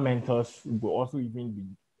know some mentors will also even be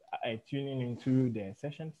tuning into the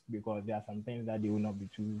sessions because there are some things that they will not be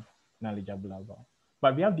too knowledgeable about.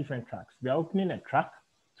 But we have different tracks. We are opening a track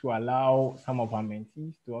to allow some of our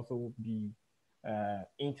mentees to also be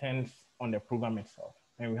interns on the program itself.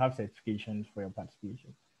 And we have certifications for your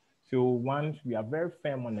participation. So once we are very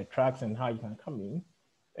firm on the tracks and how you can come in,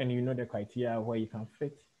 and you know the criteria where you can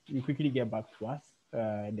fit, you quickly get back to us.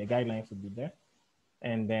 The guidelines will be there.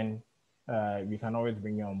 And then we can always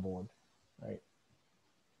bring you on board, right?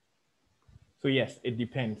 So yes, it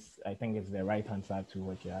depends. I think it's the right answer to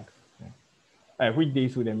what you asked. Which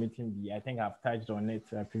days will the meeting be? I think I've touched on it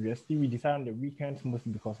previously. We decide on the weekends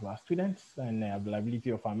mostly because of our students and the availability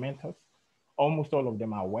of our mentors. Almost all of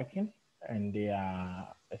them are working and they are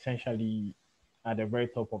essentially at the very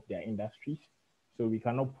top of their industries. So we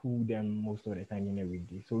cannot pull them most of the time in a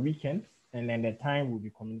weekday. So weekends, and then the time will be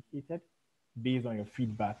communicated based on your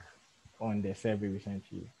feedback on the survey we sent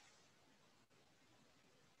to you.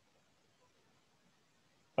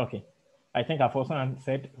 Okay. I think I've also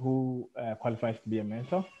answered who qualifies to be a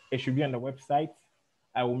mentor. It should be on the website.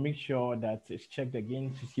 I will make sure that it's checked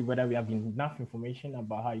again to see whether we have enough information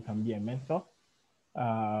about how you can be a mentor.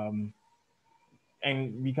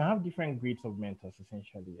 And we can have different grades of mentors,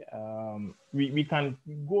 essentially. We can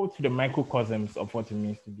go to the microcosms of what it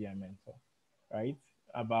means to be a mentor, right?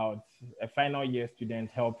 About a final year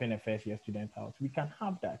student helping a first year student out. We can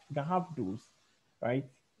have that. We can have those, right?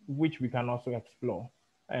 Which we can also explore.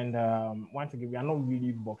 And once again, we are not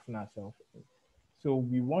really boxing ourselves. So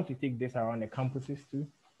we want to take this around the campuses too,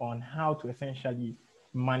 on how to essentially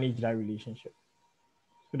manage that relationship,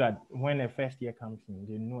 so that when a first year comes in,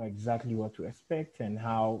 they know exactly what to expect and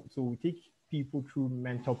how. So we take people through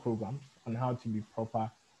mentor programs on how to be proper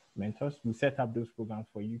mentors. We set up those programs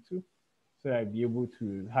for you too, so that you'll be able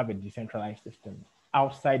to have a decentralized system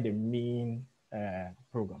outside the main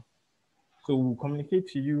program. So we'll communicate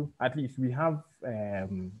to you. At least we have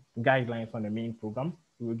guidelines on the main program.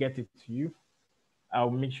 We'll get it to you. I'll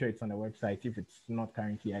make sure it's on the website. If it's not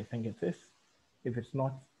currently, I think it is. If it's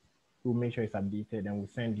not, we'll make sure it's updated and we'll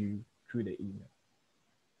send you through the email.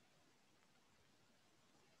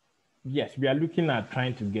 Yes, we are looking at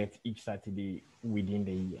trying to get each Saturday within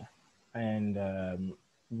the year. And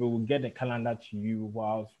we will get a calendar to you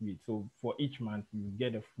whilst so for each month, you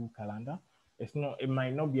get a full calendar. It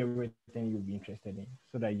might not be everything you'll be interested in,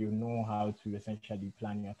 so that you know how to essentially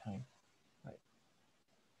plan your time. Right.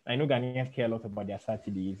 I know Ghanaians care a lot about their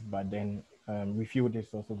Saturdays, but then we feel this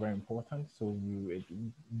is also very important. So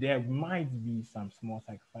there might be some small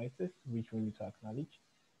sacrifices which we need to acknowledge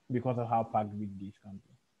because of how packed weekdays can be.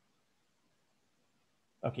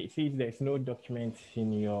 Okay, see if there's no document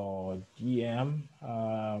in your DM.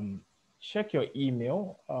 Check your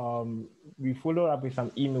email. We followed up with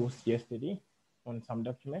some emails yesterday on some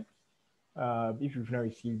documents. If you've not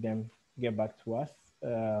received them, get back to us.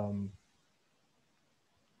 And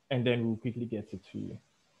then we'll quickly get it to you.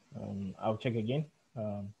 I'll check again,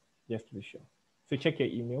 just to be sure. So check your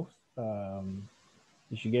emails.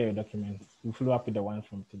 You should get your documents. We'll follow up with the one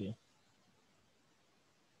from today.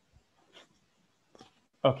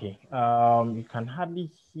 Okay, you can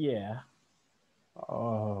hardly hear.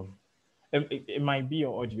 It might be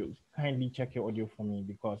your audio. Kindly check your audio for me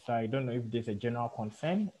because I don't know if there's a general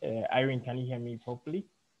concern. Irene, can you hear me properly?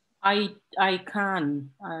 I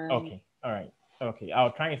can. Okay, all right. Okay,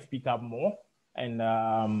 I'll try and speak up more and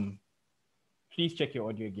please check your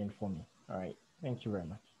audio again for me. All right, thank you very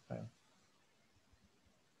much.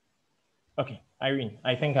 Okay, Irene,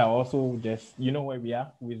 I think I also just, you know where we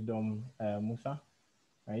are, Wisdom Musa,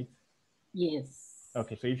 right? Yes.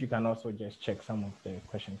 Okay, so if you can also just check some of the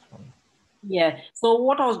questions for me. Yeah, so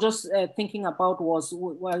what I was just thinking about was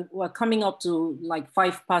we're coming up to like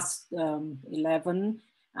 11:05,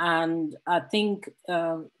 and I think there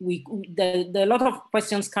are a lot of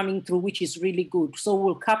questions coming through, which is really good. So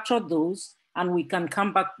we'll capture those and we can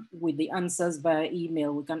come back with the answers via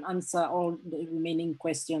email. We can answer all the remaining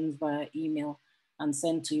questions via email and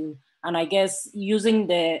send to you. And I guess using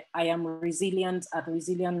the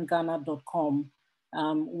iamresilient@resilientghana.com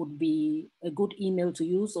would be a good email to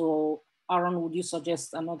use, or Aaron, would you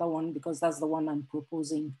suggest another one? Because that's the one I'm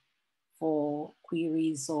proposing for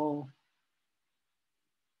queries or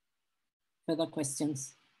further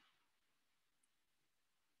questions.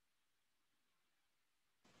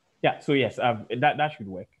 Yeah, so yes, that should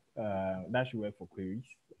work. That should work for queries.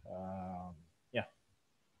 Yeah.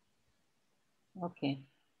 Okay.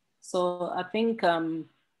 So I think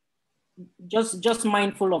just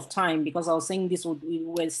mindful of time, because I was saying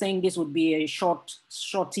we're saying this would be a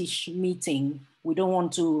shortish meeting. We don't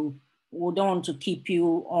want to keep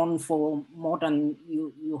you on for more than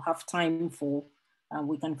you have time for.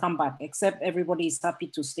 We can come back, except everybody is happy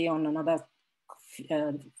to stay on another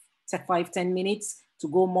 5-10 minutes to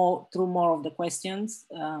go through more of the questions.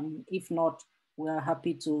 If not, we are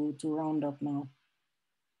happy to round up now.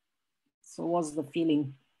 So what's the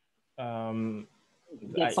feeling? I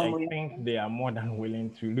think they are more than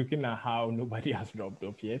willing to, looking at how nobody has dropped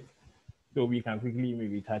up yet. So we can quickly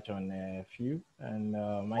maybe touch on a few. And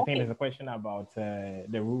I think there's a question about the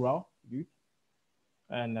rural youth.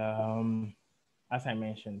 And as I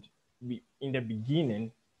mentioned, in the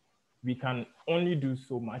beginning, we can only do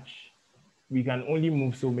so much. We can only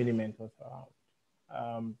move so many mentors around.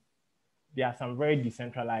 There are some very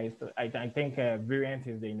decentralized, I think Variant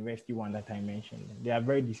is the university one that I mentioned. There are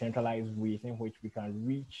very decentralized ways in which we can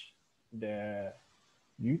reach the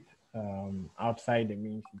youth outside the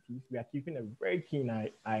main cities. We are keeping a very keen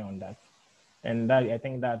eye on that. And I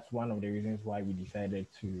think that's one of the reasons why we decided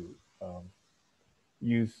to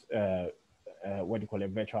use a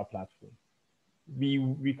virtual platform.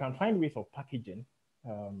 We can find ways of packaging.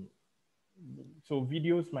 So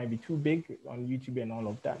videos might be too big on YouTube and all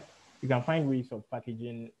of that. You can find ways of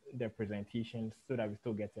packaging the presentations so that we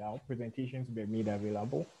still get it out. Presentations be made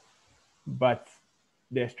available. But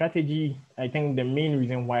the strategy, I think the main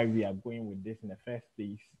reason why we are going with this in the first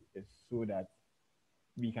place is so that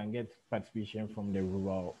we can get participation from the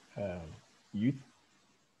rural youth.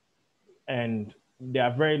 And there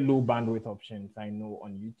are very low bandwidth options, I know,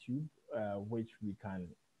 on YouTube, which we can,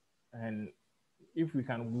 and if we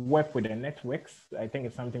can work with the networks, I think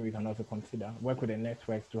it's something we can also consider. Work with the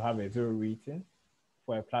networks to have a 0 rating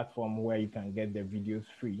for a platform where you can get the videos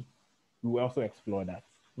free. We will also explore that,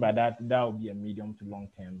 but that will be a medium to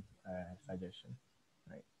long-term suggestion,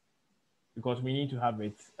 right? Because we need to have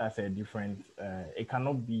it as a different, it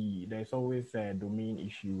cannot be, there's always a domain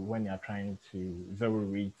issue when you're trying to 0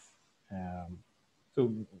 rate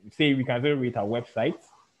So say we can generate our website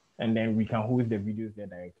and then we can host the videos there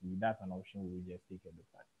directly. That's an option we'll just take a look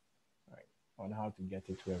at, right, on how to get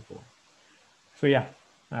it to everyone. So yeah,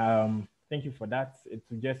 thank you for that. It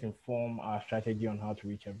will just inform our strategy on how to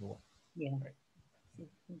reach everyone. Yeah, right.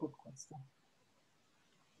 Good question.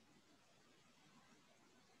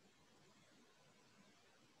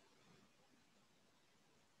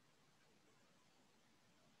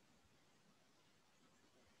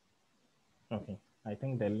 Okay, I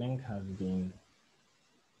think the link has been,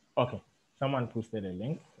 okay, someone posted a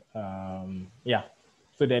link. Yeah,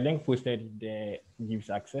 so the link posted there gives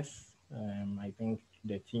access. I think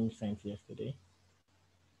the team sent yesterday.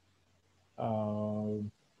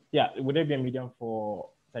 Yeah, would there be a medium for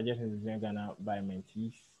suggestions in Ghana by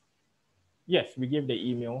mentees? Yes, we give the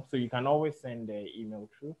email, so you can always send the email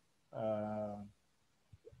through.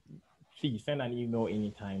 Please send an email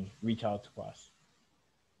anytime, reach out to us.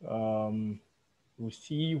 We'll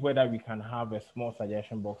see whether we can have a small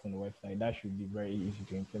suggestion box on the website. That should be very easy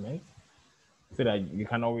to implement so that you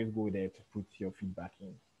can always go there to put your feedback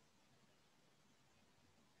in.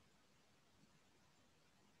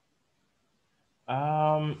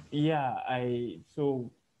 Yeah,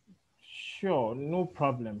 so sure, no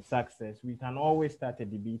problem, success. We can always start a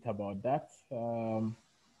debate about that.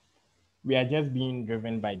 We are just being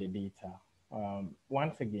driven by the data.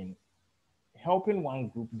 Once again, helping one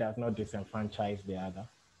group does not disenfranchise the other.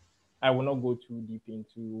 I will not go too deep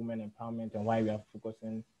into women empowerment and why we are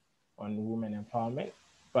focusing on women empowerment,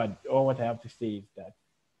 but all what I have to say is that,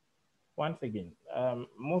 once again,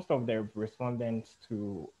 most of the respondents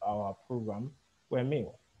to our program were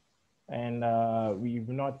male, and we've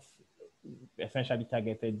not essentially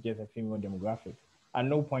targeted just a female demographic. At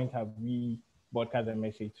no point have we broadcast a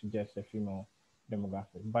message to just a female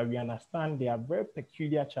demographic, but we understand there are very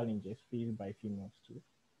peculiar challenges faced by females too.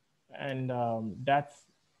 And that's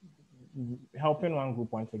helping one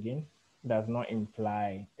group, once again, does not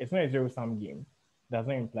imply, it's not a zero-sum game, does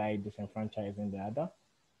not imply disenfranchising the other.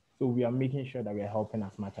 So we are making sure that we are helping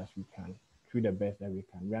as much as we can, through the best that we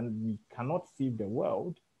can. We cannot save the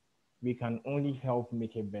world. We can only help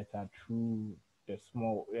make it better through the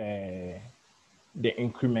small, the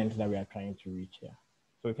increments that we are trying to reach here.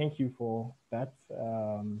 So thank you for that.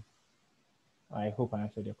 I hope I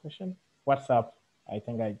answered your question. WhatsApp, I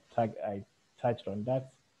think I touched on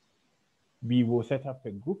that. We will set up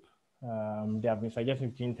a group. They have been suggesting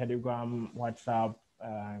between Telegram, WhatsApp,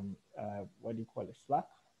 what do you call it, Slack.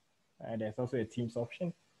 There's also a Teams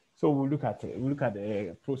option. So we'll look at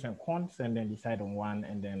the pros and cons and then decide on one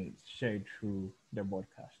and then share it through the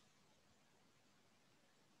broadcast.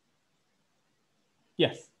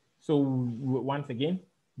 Yes. So once again,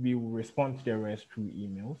 we will respond to the rest through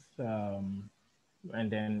emails.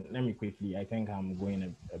 And then let me quickly, I think I'm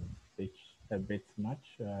going a bit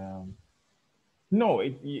much. No,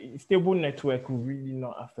 stable network will really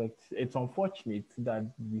not affect. It's unfortunate that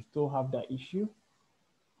we still have that issue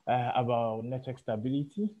about network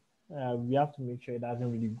stability. We have to make sure it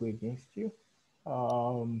doesn't really go against you.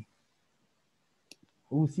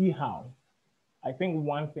 We'll see how. I think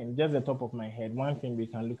one thing, just the top of my head, one thing we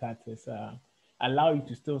can look at is allow you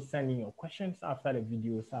to still send in your questions after the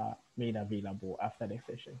videos are made available after the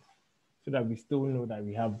session, so that we still know that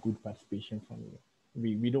we have good participation from you.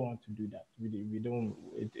 We don't want to do that. We don't,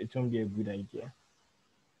 it won't be a good idea.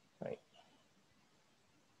 Right.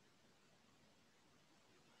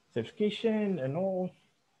 Certification and all.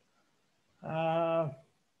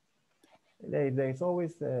 There's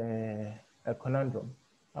always a conundrum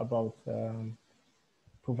about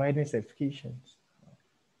providing certifications.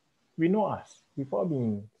 We know us, we've all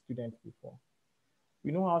been students before.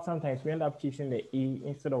 We know how sometimes we end up chasing the A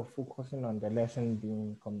instead of focusing on the lesson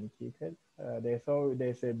being communicated. There's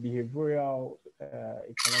a behavioral,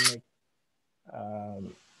 economic,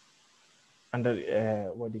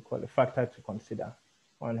 what do you call it, factor to consider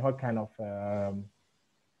on what kind of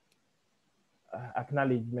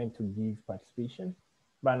acknowledgement to give participation,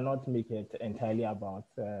 but not make it entirely about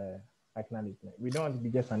acknowledgement. We don't want to be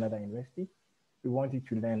just another university. We want you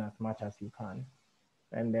to learn as much as you can.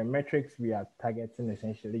 And the metrics we are targeting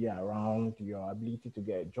essentially around your ability to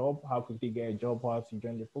get a job, how quickly get a job whilst you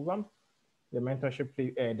join the program, the mentorship,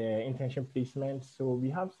 the internship placement. So we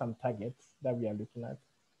have some targets that we are looking at.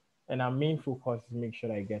 And our main focus is make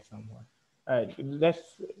sure I get somewhere.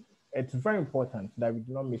 It's very important that we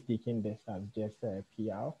do not mistaken this as just a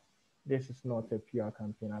PR. This is not a PR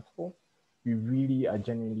campaign at all. We really are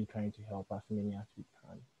genuinely trying to help as many as we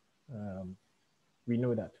can. We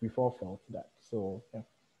know that, we've all felt that. So yeah.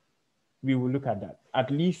 we will look at that.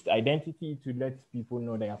 At least identity to let people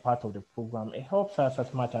know they are part of the program. It helps us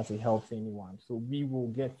as much as it helps anyone. So we will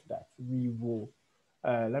get that. We will,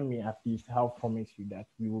 let me at least help promise you that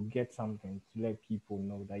we will get something to let people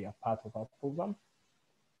know that you're part of our program.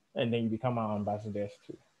 And then you become our ambassadors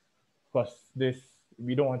too. Because this,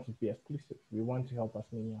 we don't want it to be exclusive. We want to help as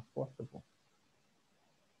many as possible.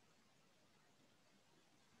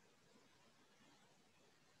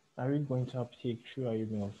 Are we going to uptake through our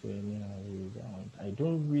email for any round? I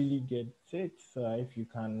don't really get it. If you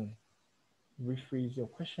can rephrase your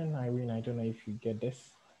question, Irene, I don't know if you get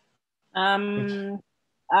this. I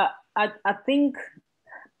think,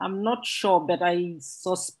 I'm not sure, but I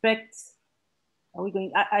suspect, are we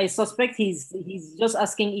going, I suspect he's just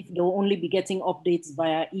asking if they'll only be getting updates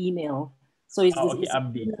via email. So is this okay,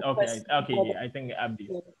 updates. Okay, yeah, I think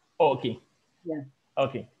updates. Oh, okay. Yeah.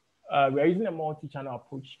 Okay. We are using a multi-channel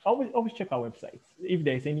approach. Always check our website. If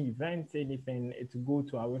there's any events, anything, it's go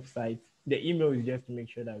to our website. The email is just to make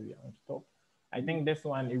sure that we are on top. I think this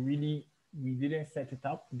one, we didn't set it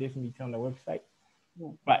up, this meeting on the website.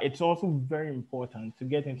 But it's also very important to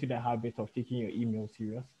get into the habit of taking your email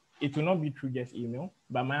serious. It will not be through just email,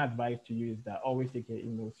 but my advice to you is that always take your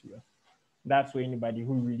email serious. That's where anybody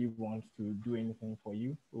who really wants to do anything for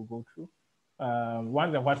you will go through.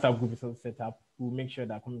 Once the WhatsApp group is also set up, we'll make sure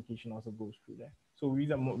that communication also goes through there. So we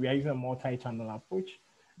are using a multi-channel approach,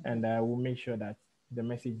 and we'll make sure that the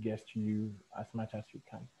message gets to you as much as we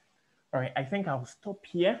can. All right, I think I'll stop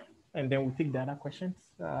here, and then we'll take the other questions.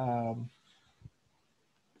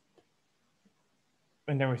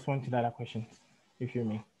 And then respond to the other questions, if you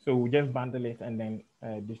may. So we'll just bundle it and then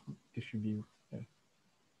distribute them.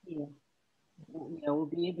 Yeah. Yeah, we'll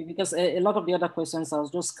be able, because a lot of the other questions I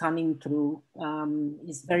was just scanning through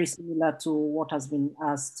is very similar to what has been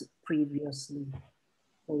asked previously.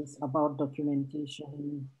 So it's about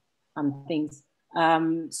documentation and things.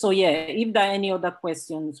 So yeah, if there are any other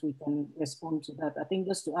questions, we can respond to that. I think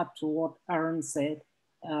just to add to what Aaron said,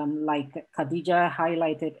 like Khadija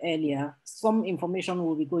highlighted earlier, some information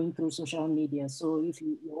will be going through social media. So if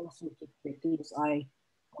you also keep a close eye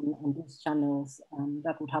on these channels,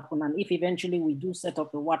 that would happen. And if eventually we do set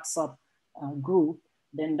up a WhatsApp group,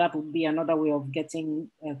 then that would be another way of getting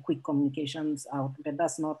quick communications out, but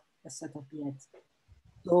that's not set up yet.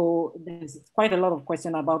 So there's quite a lot of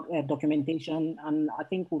question about documentation, and I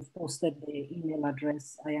think we've posted the email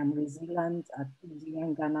address. I am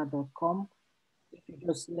resilient@resilientghana.com. If you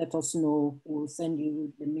just let us know, we'll send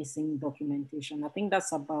you the missing documentation. I think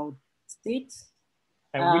that's about it.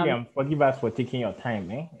 And William, forgive us for taking your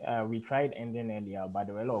time. We tried ending earlier, but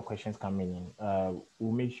there were a lot of questions coming in.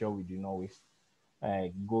 We'll make sure we do not waste,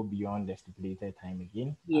 go beyond the stipulated time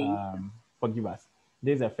again. Yeah. Forgive us.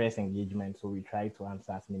 This is the first engagement, so we try to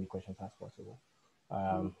answer as many questions as possible.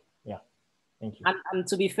 Yeah, thank you. And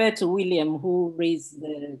to be fair to William, who raised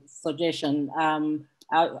the suggestion,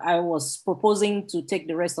 I was proposing to take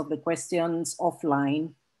the rest of the questions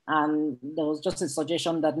offline, and there was just a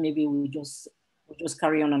suggestion that maybe we just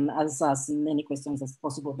carry on and answer as many questions as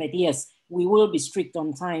possible. But yes, we will be strict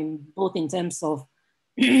on time, both in terms of,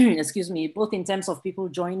 excuse me, both in terms of people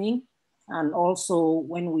joining and also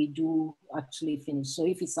when we do actually finish. So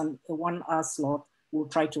if it's a 1 hour slot, we'll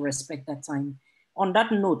try to respect that time. On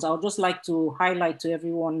that note, I would just like to highlight to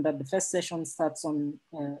everyone that the first session starts on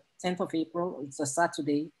 10th of April. It's a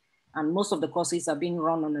Saturday, and most of the courses are being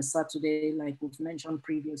run on a Saturday, like we've mentioned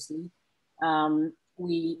previously.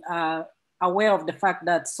 We are aware of the fact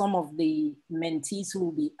that some of the mentees who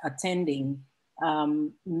will be attending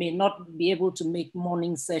may not be able to make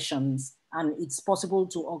morning sessions, and it's possible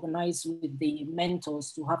to organize with the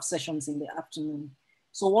mentors to have sessions in the afternoon.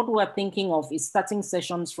 So what we're thinking of is starting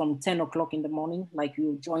sessions from 10 o'clock in the morning, like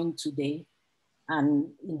you joined today,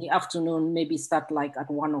 and in the afternoon, maybe start like at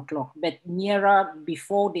 1 o'clock. But nearer,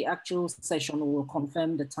 before the actual session, we will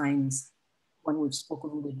confirm the times when we've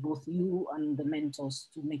spoken with both you and the mentors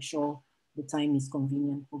to make sure the time is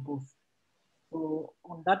convenient for both. So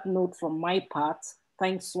on that note, from my part,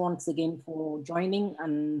 thanks once again for joining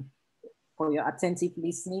and for your attentive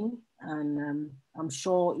listening. And I'm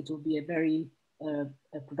sure it will be a very a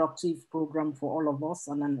productive program for all of us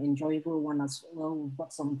and an enjoyable one as well. We've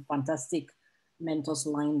got some fantastic mentors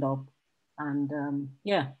lined up. And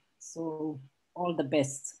yeah, so all the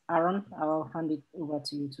best. Aaron, I'll hand it over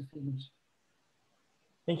to you to finish.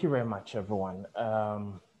 Thank you very much, everyone.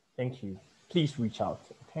 Thank you. Please reach out,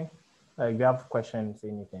 okay? If you have questions,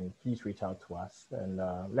 anything, please reach out to us. And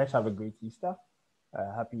let's have a great Easter.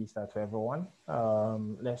 Happy Easter to everyone.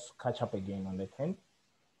 Let's catch up again on the 10th.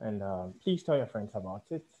 And please tell your friends about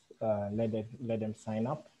it. Let them sign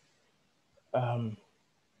up.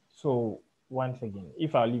 So once again,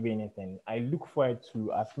 if I leave anything, I look forward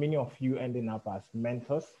to as many of you ending up as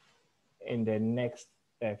mentors in the next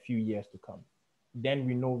few years to come. Then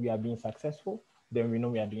we know we are being successful. Then we know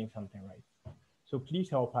we are doing something right. So please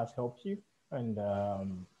help us help you. And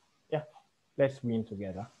yeah, let's win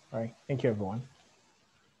together. All right. Thank you, everyone.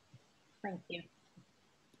 Thank you.